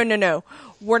 no,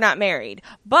 we're not married.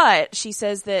 But she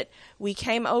says that we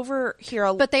came over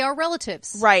here... But they are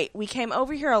relatives. Right. We came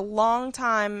over here a long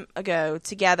time ago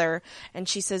together, and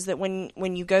she says that when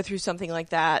you go through something like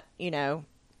that,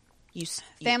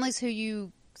 Families who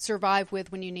you survive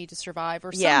with when you need to survive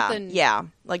or something. Yeah.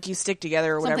 Like, you stick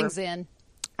together or whatever. Something's in.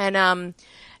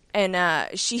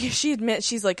 And she admits,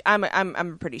 she's like, I'm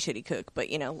a pretty shitty cook, but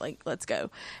let's go.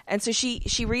 And so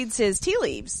she reads his tea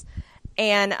leaves,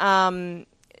 and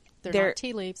they're not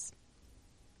tea leaves.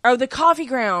 Oh, the coffee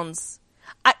grounds.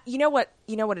 You know what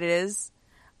it is?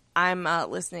 I'm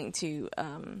listening to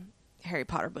Harry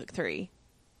Potter book 3,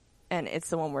 and it's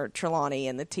the one where Trelawney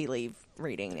and the tea leaf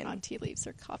reading, and tea leaves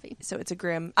are coffee. So it's a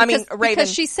Grimm. Raven.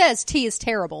 Because she says tea is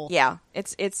terrible. Yeah,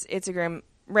 it's a Grimm.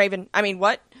 Raven. I mean,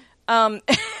 what? And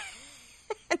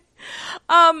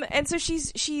so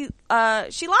she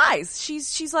lies.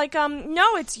 She's like,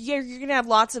 no, you're gonna have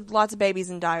lots of babies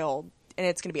and die old, and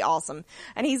it's gonna be awesome.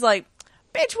 And he's like,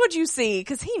 bitch, what'd you see?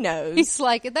 Because he knows. He's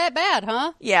like, that bad,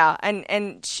 huh? Yeah,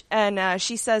 and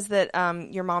she says that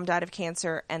your mom died of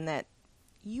cancer, and that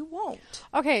you won't.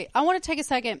 Okay, I want to take a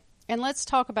second and let's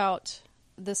talk about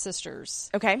the sisters.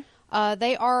 Okay,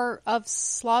 they are of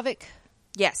Slavic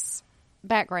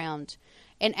background.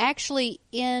 And actually,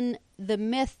 in the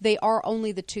myth, they are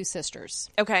only the two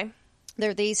sisters. Okay.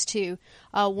 They're these two.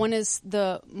 One is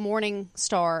the morning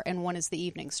star, and one is the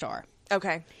evening star.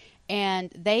 Okay.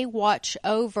 And they watch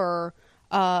over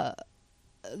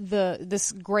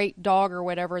this great dog or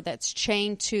whatever that's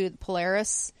chained to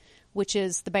Polaris, which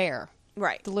is the bear.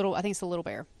 Right. I think it's the little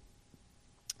bear.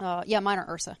 Minor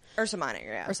Ursa. Ursa Minor,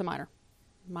 yeah. Ursa Minor.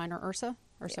 Minor Ursa?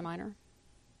 Ursa Minor?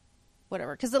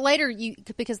 Whatever, because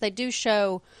because they do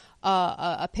show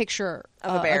a picture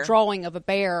of a bear, a drawing of a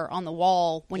bear on the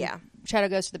wall when Shadow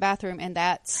goes to the bathroom, and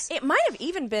it might have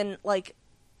even been like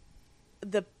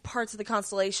the parts of the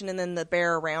constellation and then the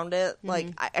bear around it. Mm-hmm.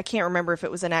 Like I can't remember if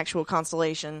it was an actual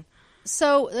constellation.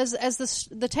 So as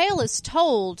the tale is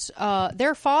told,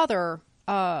 their father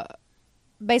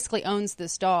basically owns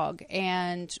this dog,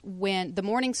 and when the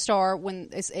morning star,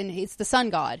 it's the sun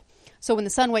god. So when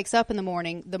the sun wakes up in the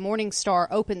morning star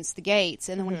opens the gates,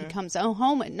 and then when he comes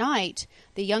home at night,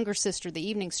 the younger sister, the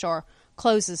evening star,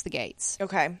 closes the gates.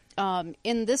 Okay.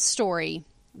 In this story,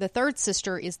 the third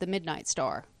sister is the midnight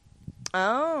star.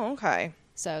 Oh, okay.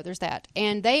 So there's that.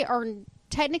 And they are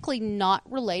technically not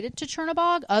related to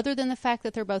Chernobog, other than the fact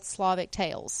that they're both Slavic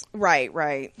tales.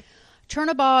 Right.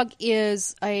 Chernobog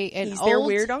is He's their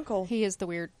weird uncle. He is the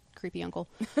weird, creepy uncle.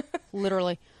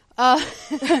 Literally.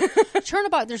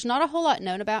 Chernobog, there's not a whole lot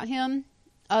known about him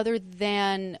other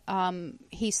than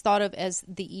he's thought of as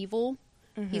the evil.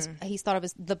 Mm-hmm. He's thought of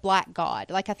as the black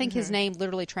god. Like, I think his name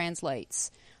literally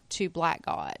translates to black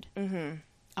god.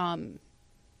 Mm-hmm.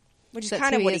 Which is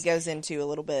kind of what he goes into a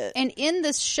little bit. And in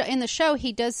this in the show,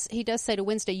 he does say to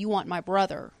Wednesday, "You want my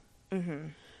brother." Mm-hmm.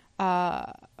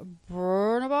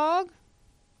 Bernabog?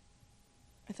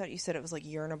 I thought you said it was like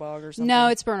Yernabog or something. No,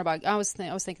 it's Bernabog. I was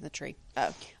thinking the tree.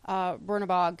 Oh.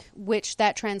 Bernabog, which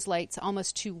that translates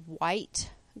almost to white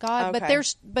god. Okay.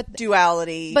 But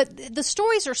duality. But the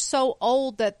stories are so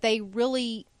old that they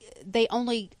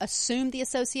only assume the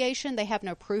association. They have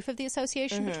no proof of the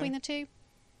association between the two.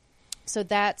 So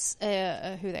that's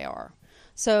who they are.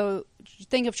 So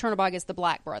think of Chernobog as the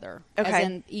black brother, as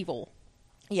in evil.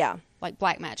 Yeah. Like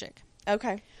black magic.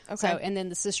 Okay. So, and then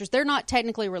the sisters, they're not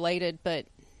technically related, but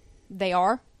they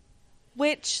are.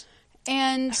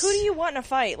 And who do you want in a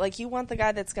fight? Like, you want the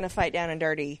guy that's going to fight down and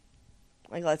dirty.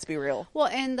 Like, let's be real. Well,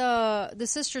 and the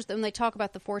sisters, when they talk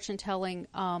about the fortune telling,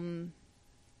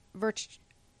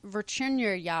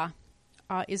 Virginia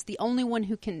is the only one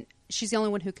who can. She's the only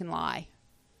one who can lie.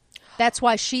 That's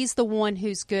why she's the one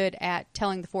who's good at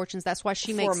telling the fortunes. That's why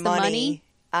she makes the money.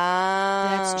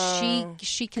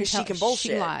 She can bullshit.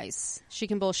 She lies. She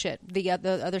can bullshit. The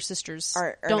other sisters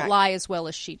don't lie as well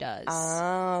as she does.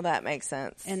 Oh, that makes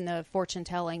sense. In the fortune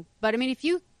telling. But I mean, if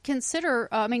you consider,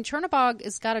 Chernabog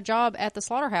has got a job at the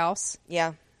slaughterhouse.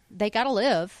 Yeah. They got to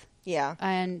live. Yeah.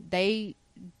 And they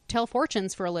tell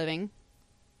fortunes for a living.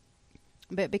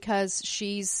 But because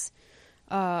she's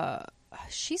the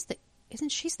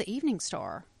Evening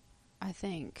Star, I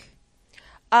think.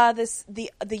 The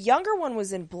younger one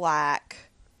was in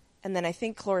black, and then I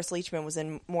think Cloris Leachman was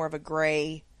in more of a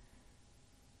gray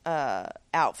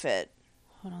outfit.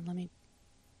 Hold on, let me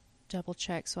double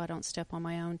check so I don't step on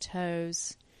my own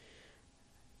toes.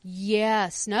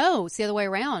 Yes, no, it's the other way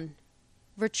around.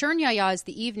 Verchern Yaya is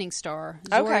the Evening Star.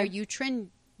 Zora Utrin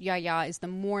Yaya is the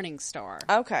Morning Star.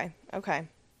 Okay.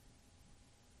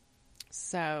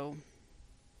 So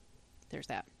there's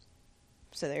that.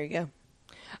 So there you go.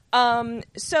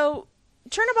 So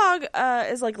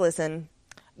Chernabog is like, listen,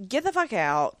 get the fuck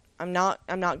out. I'm not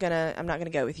gonna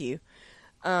go with you.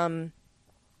 And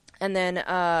then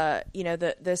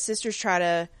the sisters try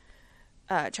to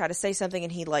say something,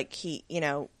 and he wants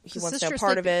no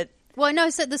part of it. Well, no,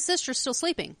 he said the sister's still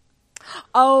sleeping.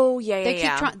 Oh yeah, they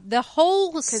keep trying. The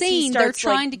whole scene, they're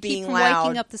trying to keep from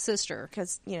waking up the sister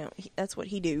because that's what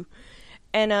he do.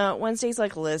 And Wednesday's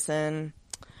like, listen.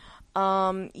 He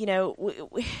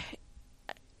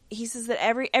says that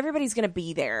everybody's going to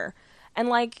be there, and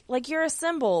like you're a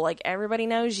symbol, like everybody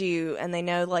knows you, and they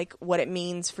know like what it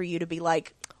means for you to be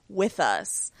like with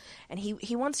us, and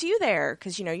he wants you there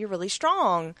because you're really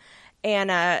strong, and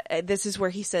this is where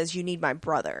he says you need my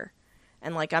brother,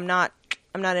 and like I'm not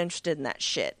interested in that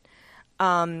shit,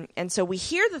 and so we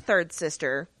hear the third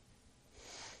sister,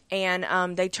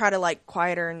 and they try to like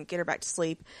quiet her and get her back to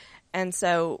sleep, and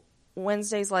so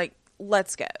Wednesday's like,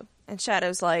 let's go. And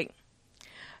Shadow's like,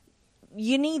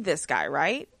 you need this guy,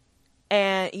 right?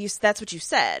 And that's what you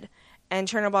said. And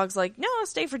Chernabog's like, no, I'll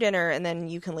stay for dinner, and then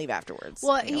you can leave afterwards.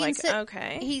 Well,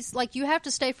 okay. He's like, you have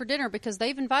to stay for dinner because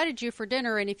they've invited you for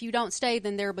dinner, and if you don't stay,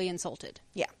 then they'll be insulted.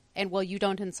 Yeah. And, well, you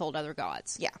don't insult other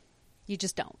gods. Yeah. You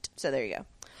just don't. So there you go.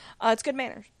 It's good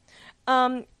manners.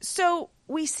 So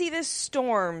we see this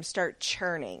storm start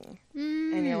churning.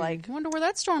 And you're like, I wonder where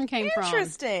that storm came from.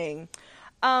 Interesting.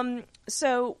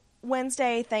 So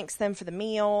Wednesday thanks them for the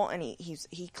meal, and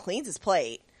he cleans his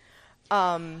plate.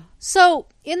 So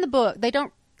in the book, they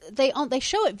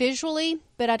show it visually,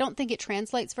 but I don't think it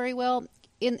translates very well.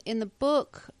 In the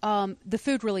book, the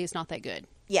food really is not that good.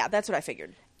 Yeah, that's what I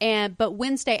figured. But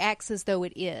Wednesday acts as though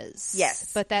it is.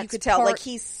 Yes, but that's you could tell like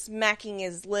he's smacking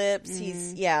his lips. Mm-hmm.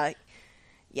 He's yeah.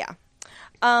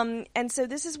 And so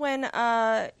this is when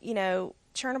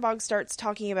Chernabog starts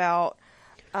talking about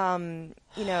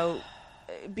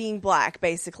being black,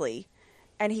 basically,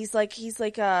 and he's like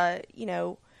and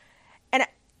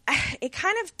it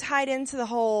kind of tied into the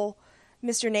whole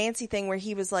Mr. Nancy thing where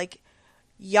he was like,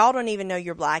 y'all don't even know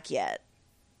you're black yet.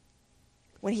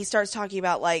 When he starts talking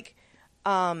about like,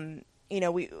 Chernabog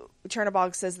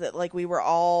says that like we were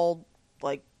all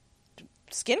like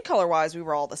skin color wise, we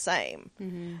were all the same.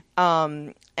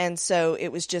 Mm-hmm. And so it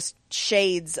was just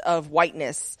shades of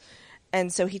whiteness.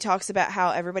 And so he talks about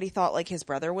how everybody thought like his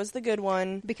brother was the good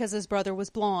one because his brother was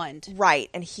blonde, right?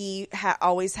 And he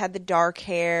always had the dark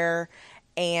hair,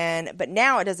 but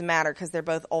now it doesn't matter because they're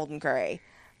both old and gray.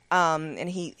 And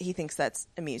he thinks that's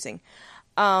amusing.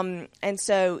 And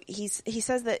so he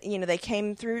says that they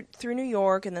came through New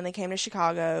York and then they came to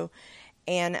Chicago,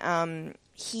 and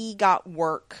he got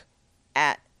work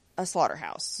at a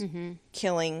slaughterhouse, mm-hmm.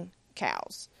 killing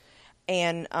cows,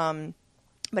 and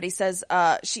but he says,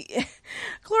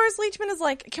 Cloris Leachman is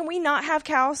like, can we not have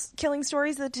cows killing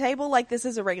stories at the table? Like, this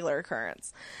is a regular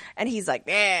occurrence. And he's like,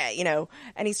 and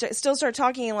he still started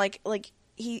talking, and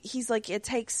he's like, it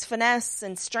takes finesse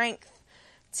and strength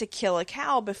to kill a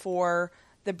cow before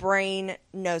the brain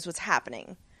knows what's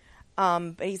happening.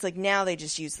 But he's like, now they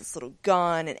just use this little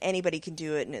gun, and anybody can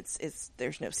do it, and it's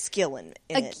there's no skill in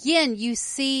it. Again, you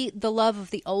see the love of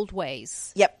the old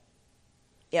ways. Yep.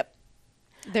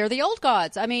 They're the old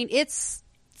gods. I mean,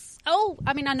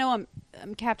 I know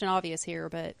I'm Captain Obvious here,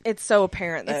 but it's so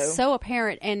apparent, though. It's so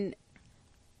apparent, and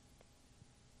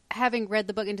having read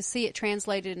the book and to see it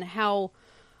translated and how,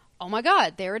 oh my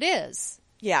God, there it is.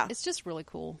 Yeah. It's just really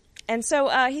cool. And so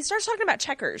he starts talking about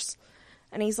checkers.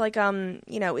 And he's like,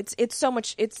 it's so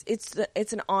much,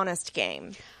 it's an honest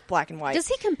game, black and white. Does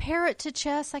he compare it to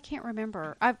chess? I can't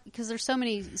remember. Because there's so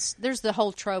many, there's the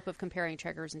whole trope of comparing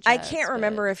checkers and chess. I can't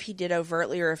remember if he did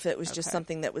overtly or if it was just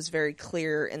something that was very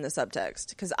clear in the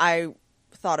subtext. Because I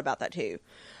thought about that too.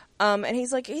 And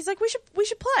he's like, we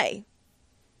should play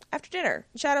after dinner.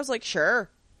 And Shadow's like, sure.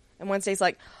 And Wednesday's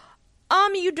like,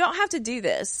 you don't have to do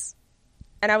this.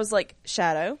 And I was like,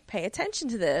 Shadow, pay attention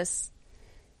to this.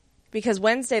 Because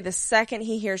Wednesday, the second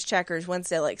he hears checkers,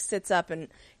 Wednesday like sits up and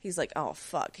he's like, oh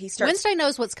fuck. Wednesday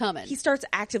knows what's coming. He starts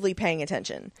actively paying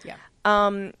attention. Yeah.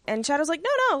 And Shadow's like,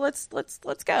 no, let's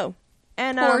go.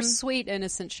 And poor sweet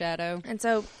innocent Shadow. And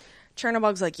so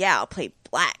Chernobog's like, yeah, I'll play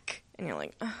black. And you're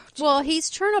like, oh, well, he's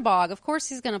Chernobog. Of course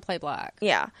he's going to play black.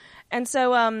 Yeah. And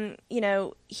so,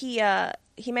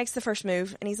 he makes the first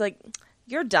move and he's like,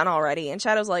 you're done already. And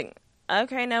Shadow's like,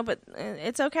 okay, no, but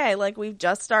it's okay. Like, we've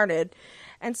just started.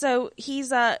 And so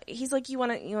he's like, you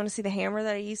want to see the hammer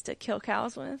that I used to kill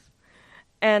cows with?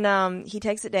 And he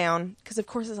takes it down because of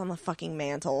course it's on the fucking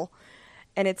mantle,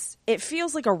 and it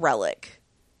feels like a relic.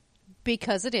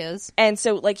 Because it is. And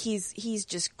so like he's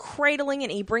just cradling it,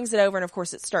 and he brings it over, and of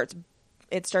course it starts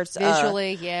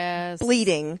visually, yes,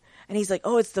 bleeding, and he's like,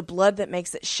 oh, it's the blood that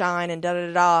makes it shine, and da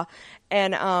da da.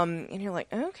 And you're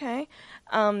like, okay.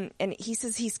 And he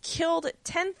says he's killed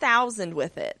 10,000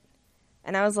 with it.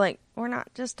 And I was like, we're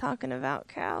not just talking about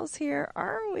cows here,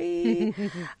 are we?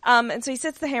 And so he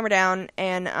sets the hammer down,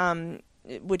 and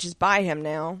which is by him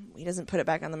now. He doesn't put it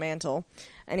back on the mantle.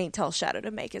 And he tells Shadow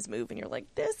to make his move, and you're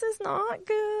like, this is not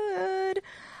good.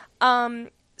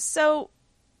 So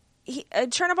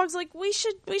Chernobog's like, we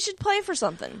should play for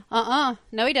something. No,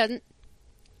 he doesn't.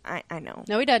 I know.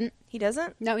 No, he doesn't. He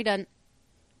doesn't? No, he doesn't.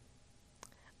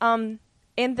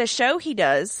 In the show, he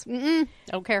does.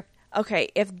 Don't care. Okay,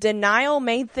 if denial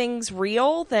made things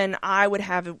real, then I would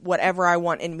have whatever I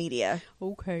want in media.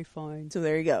 Okay, fine. So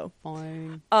there you go.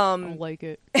 Fine. I don't like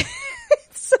it.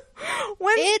 So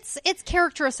it's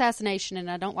character assassination,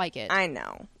 and I don't like it. I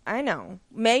know.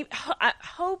 Maybe,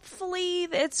 hopefully,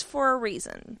 it's for a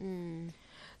reason.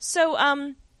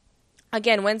 So,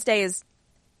 again, Wednesday is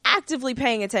actively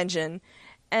paying attention,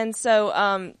 and so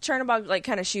Chernobog like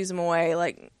kind of shoos him away,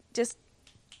 like, just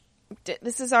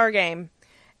this is our game.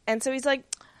 And so he's like,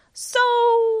 so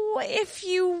if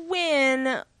you win,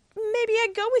 maybe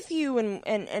I'd go with you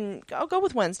and I'll go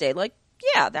with Wednesday. Like,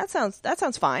 yeah, that sounds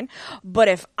fine. But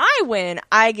if I win,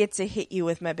 I get to hit you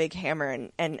with my big hammer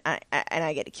and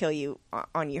I get to kill you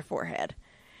on your forehead.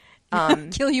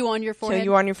 Kill you on your forehead? Kill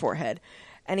you on your forehead.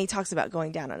 And he talks about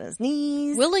going down on his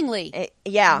knees. Willingly.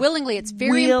 Yeah. Willingly. It's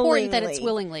very important that it's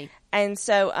willingly. And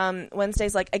so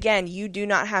Wednesday's like, again, you do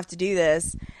not have to do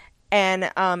this.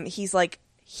 And he's like,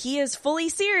 he is fully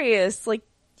serious. Like,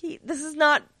 this is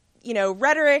not,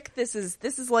 rhetoric. This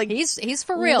is like he's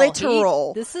for real,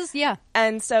 literal. This is yeah.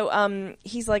 And so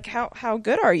he's like, how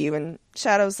good are you? And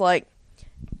Shadow's like,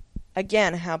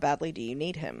 again, how badly do you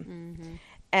need him?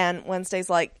 And Wednesday's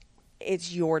like,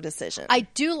 it's your decision. I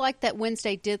do like that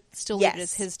Wednesday did still leave it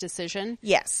as his decision.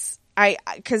 Yes,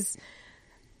 because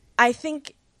I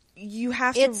think you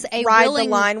have to ride the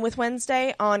line with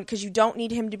Wednesday because you don't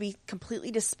need him to be completely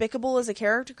despicable as a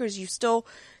character, because you still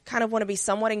kind of want to be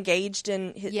somewhat engaged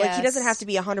in his, like, he doesn't have to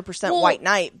be 100% white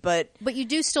knight, but you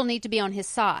do still need to be on his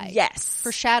side. Yes,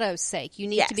 for Shadow's sake, you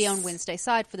need to be on Wednesday's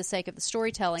side for the sake of the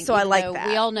storytelling. So I like that.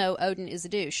 We all know Odin is a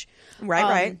douche,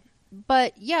 right?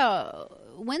 But yeah,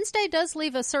 Wednesday does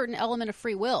leave a certain element of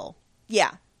free will.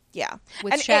 Yeah.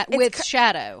 With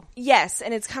Shadow. Yes,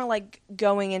 and it's kind of like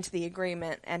going into the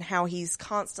agreement and how he's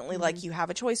constantly like, you have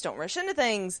a choice, don't rush into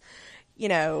things,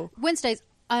 Wednesday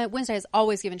has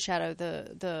always given Shadow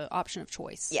the option of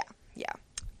choice. Yeah.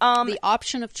 The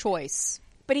option of choice.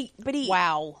 But he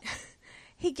wow.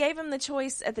 He gave him the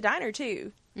choice at the diner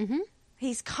too.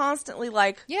 He's constantly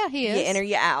like, yeah, he is. You in or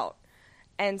you out.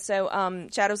 And so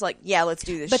Shadow's like, yeah, let's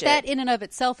do this But shit. that in and of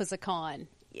itself is a con.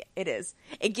 Yeah, it is.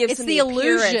 It gives him the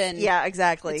illusion. Yeah,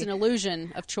 exactly. It's an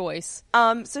illusion of choice.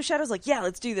 So Shadow's like, yeah,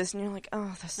 let's do this. And you're like,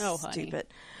 oh, this is stupid.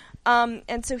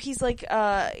 And so he's like,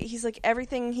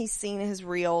 everything he's seen is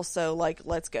real. So like,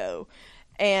 let's go.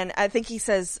 And I think he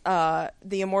says, the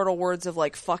immortal words of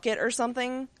like, fuck it or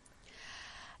something.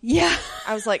 Yeah.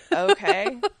 I was like,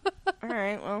 okay. All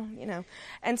right. Well,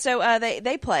 and so,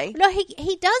 they play. No,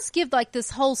 he does give like this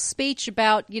whole speech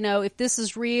about, if this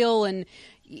is real and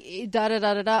da da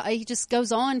da da da. He just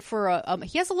goes on for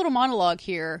he has a little monologue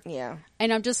here. Yeah.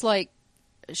 And I'm just like,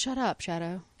 shut up,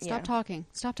 Shadow. Stop talking.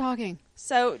 Stop talking.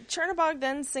 So Chernobog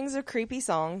then sings a creepy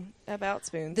song about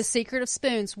spoons. The Secret of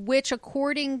Spoons, which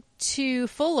according to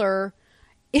Fuller,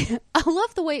 I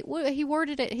love the way he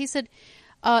worded it. He said,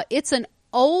 it's an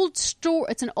old story.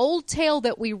 It's an old tale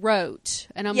that we wrote.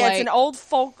 And I'm like, it's an old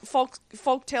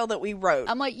folk tale that we wrote.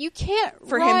 I'm like, you can't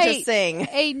for write him to sing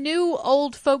a new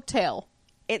old folk tale.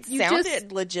 It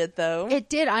sounded legit, though. It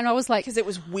did. And I was like... Because it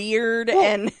was weird,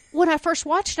 and... When I first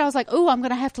watched it, I was like, oh, I'm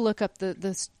going to have to look up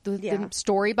the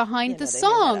story behind the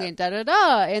song, and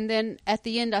da-da-da. And then at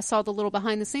the end, I saw the little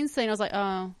behind-the-scenes thing, I was like,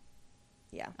 oh.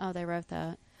 Yeah. Oh, they wrote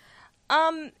that.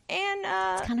 And...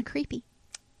 It's kind of creepy.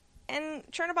 And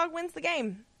Chernobog wins the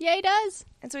game. Yeah, he does.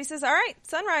 And so he says, all right,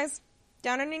 Sunrise,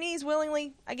 down on your knees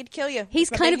willingly. I get to kill you. He's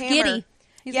kind of giddy.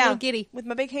 He's a little giddy. With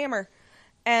my big hammer.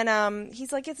 And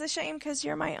he's like, it's a shame because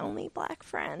you're my only black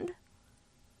friend.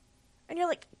 And you're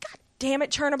like, God damn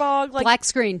it, Chernobog. Like, black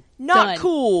screen. Not Done.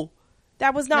 cool.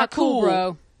 That was not cool,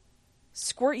 bro.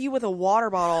 Squirt you with a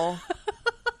water bottle.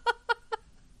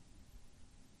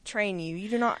 Train you. You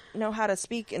do not know how to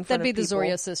speak in front of people. That'd be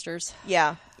the Zoria sisters.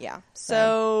 Yeah.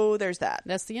 So there's that.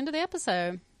 That's the end of the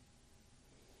episode.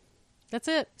 That's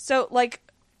it. So, like,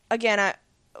 again,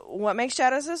 what makes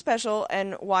Shadow so special,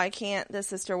 and why can't the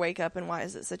sister wake up, and why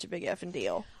is it such a big effing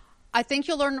deal? I think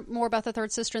you'll learn more about the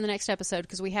third sister in the next episode,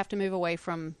 because we have to move away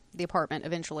from the apartment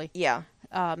eventually. Yeah.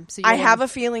 So I have a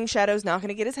feeling Shadow's not going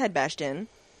to get his head bashed in.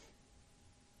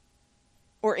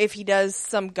 Or if he does,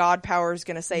 some god power is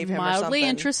going to save him or something. Mildly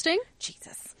interesting.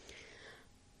 Jesus.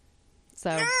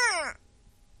 So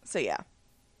yeah.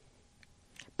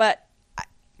 But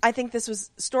I think this was,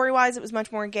 story-wise, it was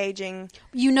much more engaging.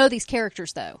 You know these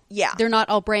characters, though. Yeah. They're not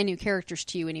all brand new characters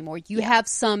to you anymore. You have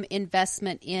some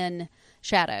investment in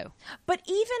Shadow. But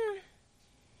even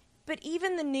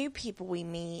the new people we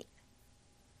meet,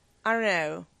 I don't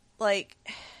know, like,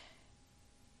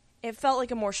 it felt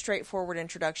like a more straightforward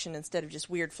introduction instead of just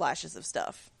weird flashes of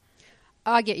stuff.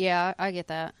 I get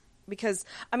that. Because,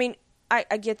 I mean,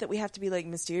 I get that we have to be, like,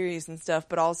 mysterious and stuff,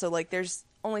 but also, like, there's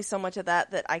only so much of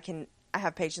that I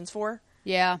have patience for.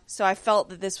 Yeah. So I felt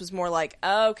that this was more like,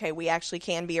 oh, okay, we actually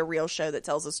can be a real show that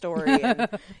tells a story, and,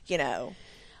 you know.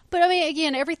 But, I mean,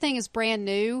 again, everything is brand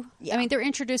new. Yeah. I mean, they're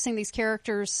introducing these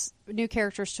new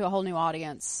characters to a whole new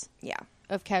audience. Yeah.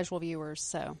 Of casual viewers,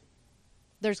 so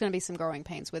there's going to be some growing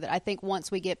pains with it. I think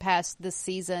once we get past this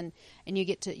season and you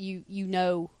get to, you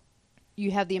know,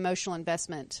 you have the emotional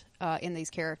investment in these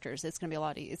characters, it's going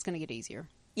to be it's going to get easier.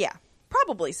 Yeah,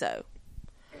 probably so.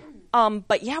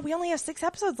 But yeah, we only have 6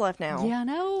 episodes left now. Yeah, I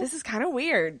know. This is kind of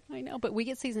weird. I know, but we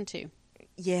get season 2.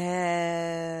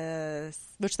 Yes.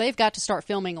 Which they've got to start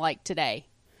filming like today.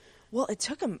 Well, it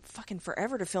took them fucking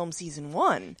forever to film season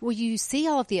 1. Well, you see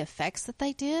all of the effects that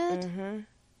they did? Mm-hmm.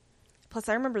 Plus,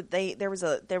 I remember there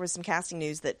was some casting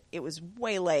news that it was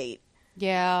way late.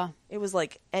 Yeah. It was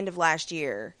like end of last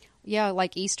year. Yeah,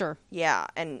 like Easter. Yeah,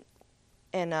 and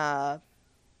well,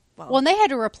 and they had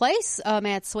to replace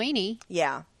Matt Sweeney.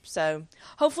 Yeah. So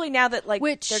hopefully now that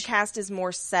their cast is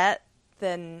more set,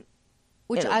 then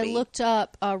I looked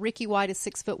up. Ricky White is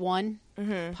 6'1".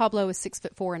 Mm-hmm. Pablo is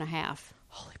 6'4.5".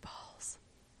 Holy balls!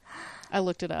 I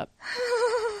looked it up.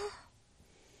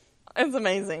 It's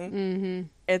amazing. Mm-hmm.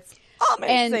 It's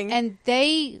amazing. And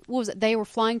they were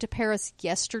flying to Paris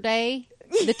yesterday.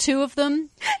 The two of them.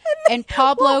 And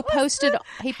Pablo posted on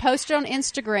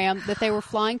Instagram that they were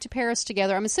flying to Paris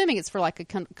together. I'm assuming it's for like a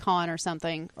con or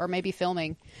something, or maybe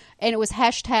filming. And it was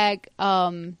hashtag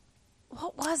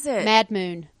what was it? Mad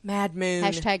Moon. Mad Moon.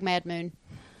 Hashtag Mad Moon.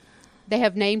 They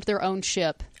have named their own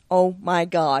ship. Oh my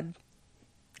God.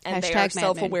 And hashtag they are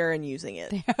self-aware in using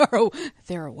it.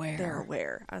 They're aware. They're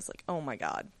aware. I was like, oh my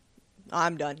God.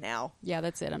 I'm done now. Yeah,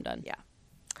 that's it. I'm done. Yeah.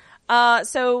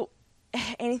 So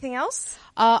anything else?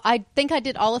 I think I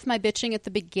did all of my bitching at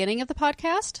the beginning of the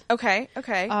podcast. Okay.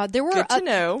 There were good to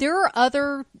know. There are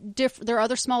other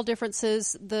small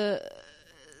differences. The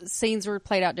scenes were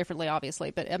played out differently, obviously,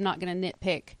 but I'm not going to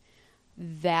nitpick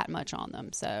that much on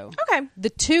them. So okay. The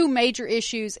two major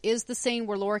issues is the scene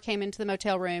where Laura came into the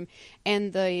motel room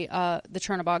and the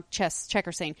Chernobog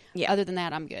checker scene. Yeah. Other than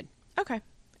that, I'm good. Okay.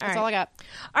 That's all I got.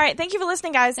 All right. Thank you for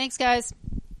listening, guys. Thanks, guys.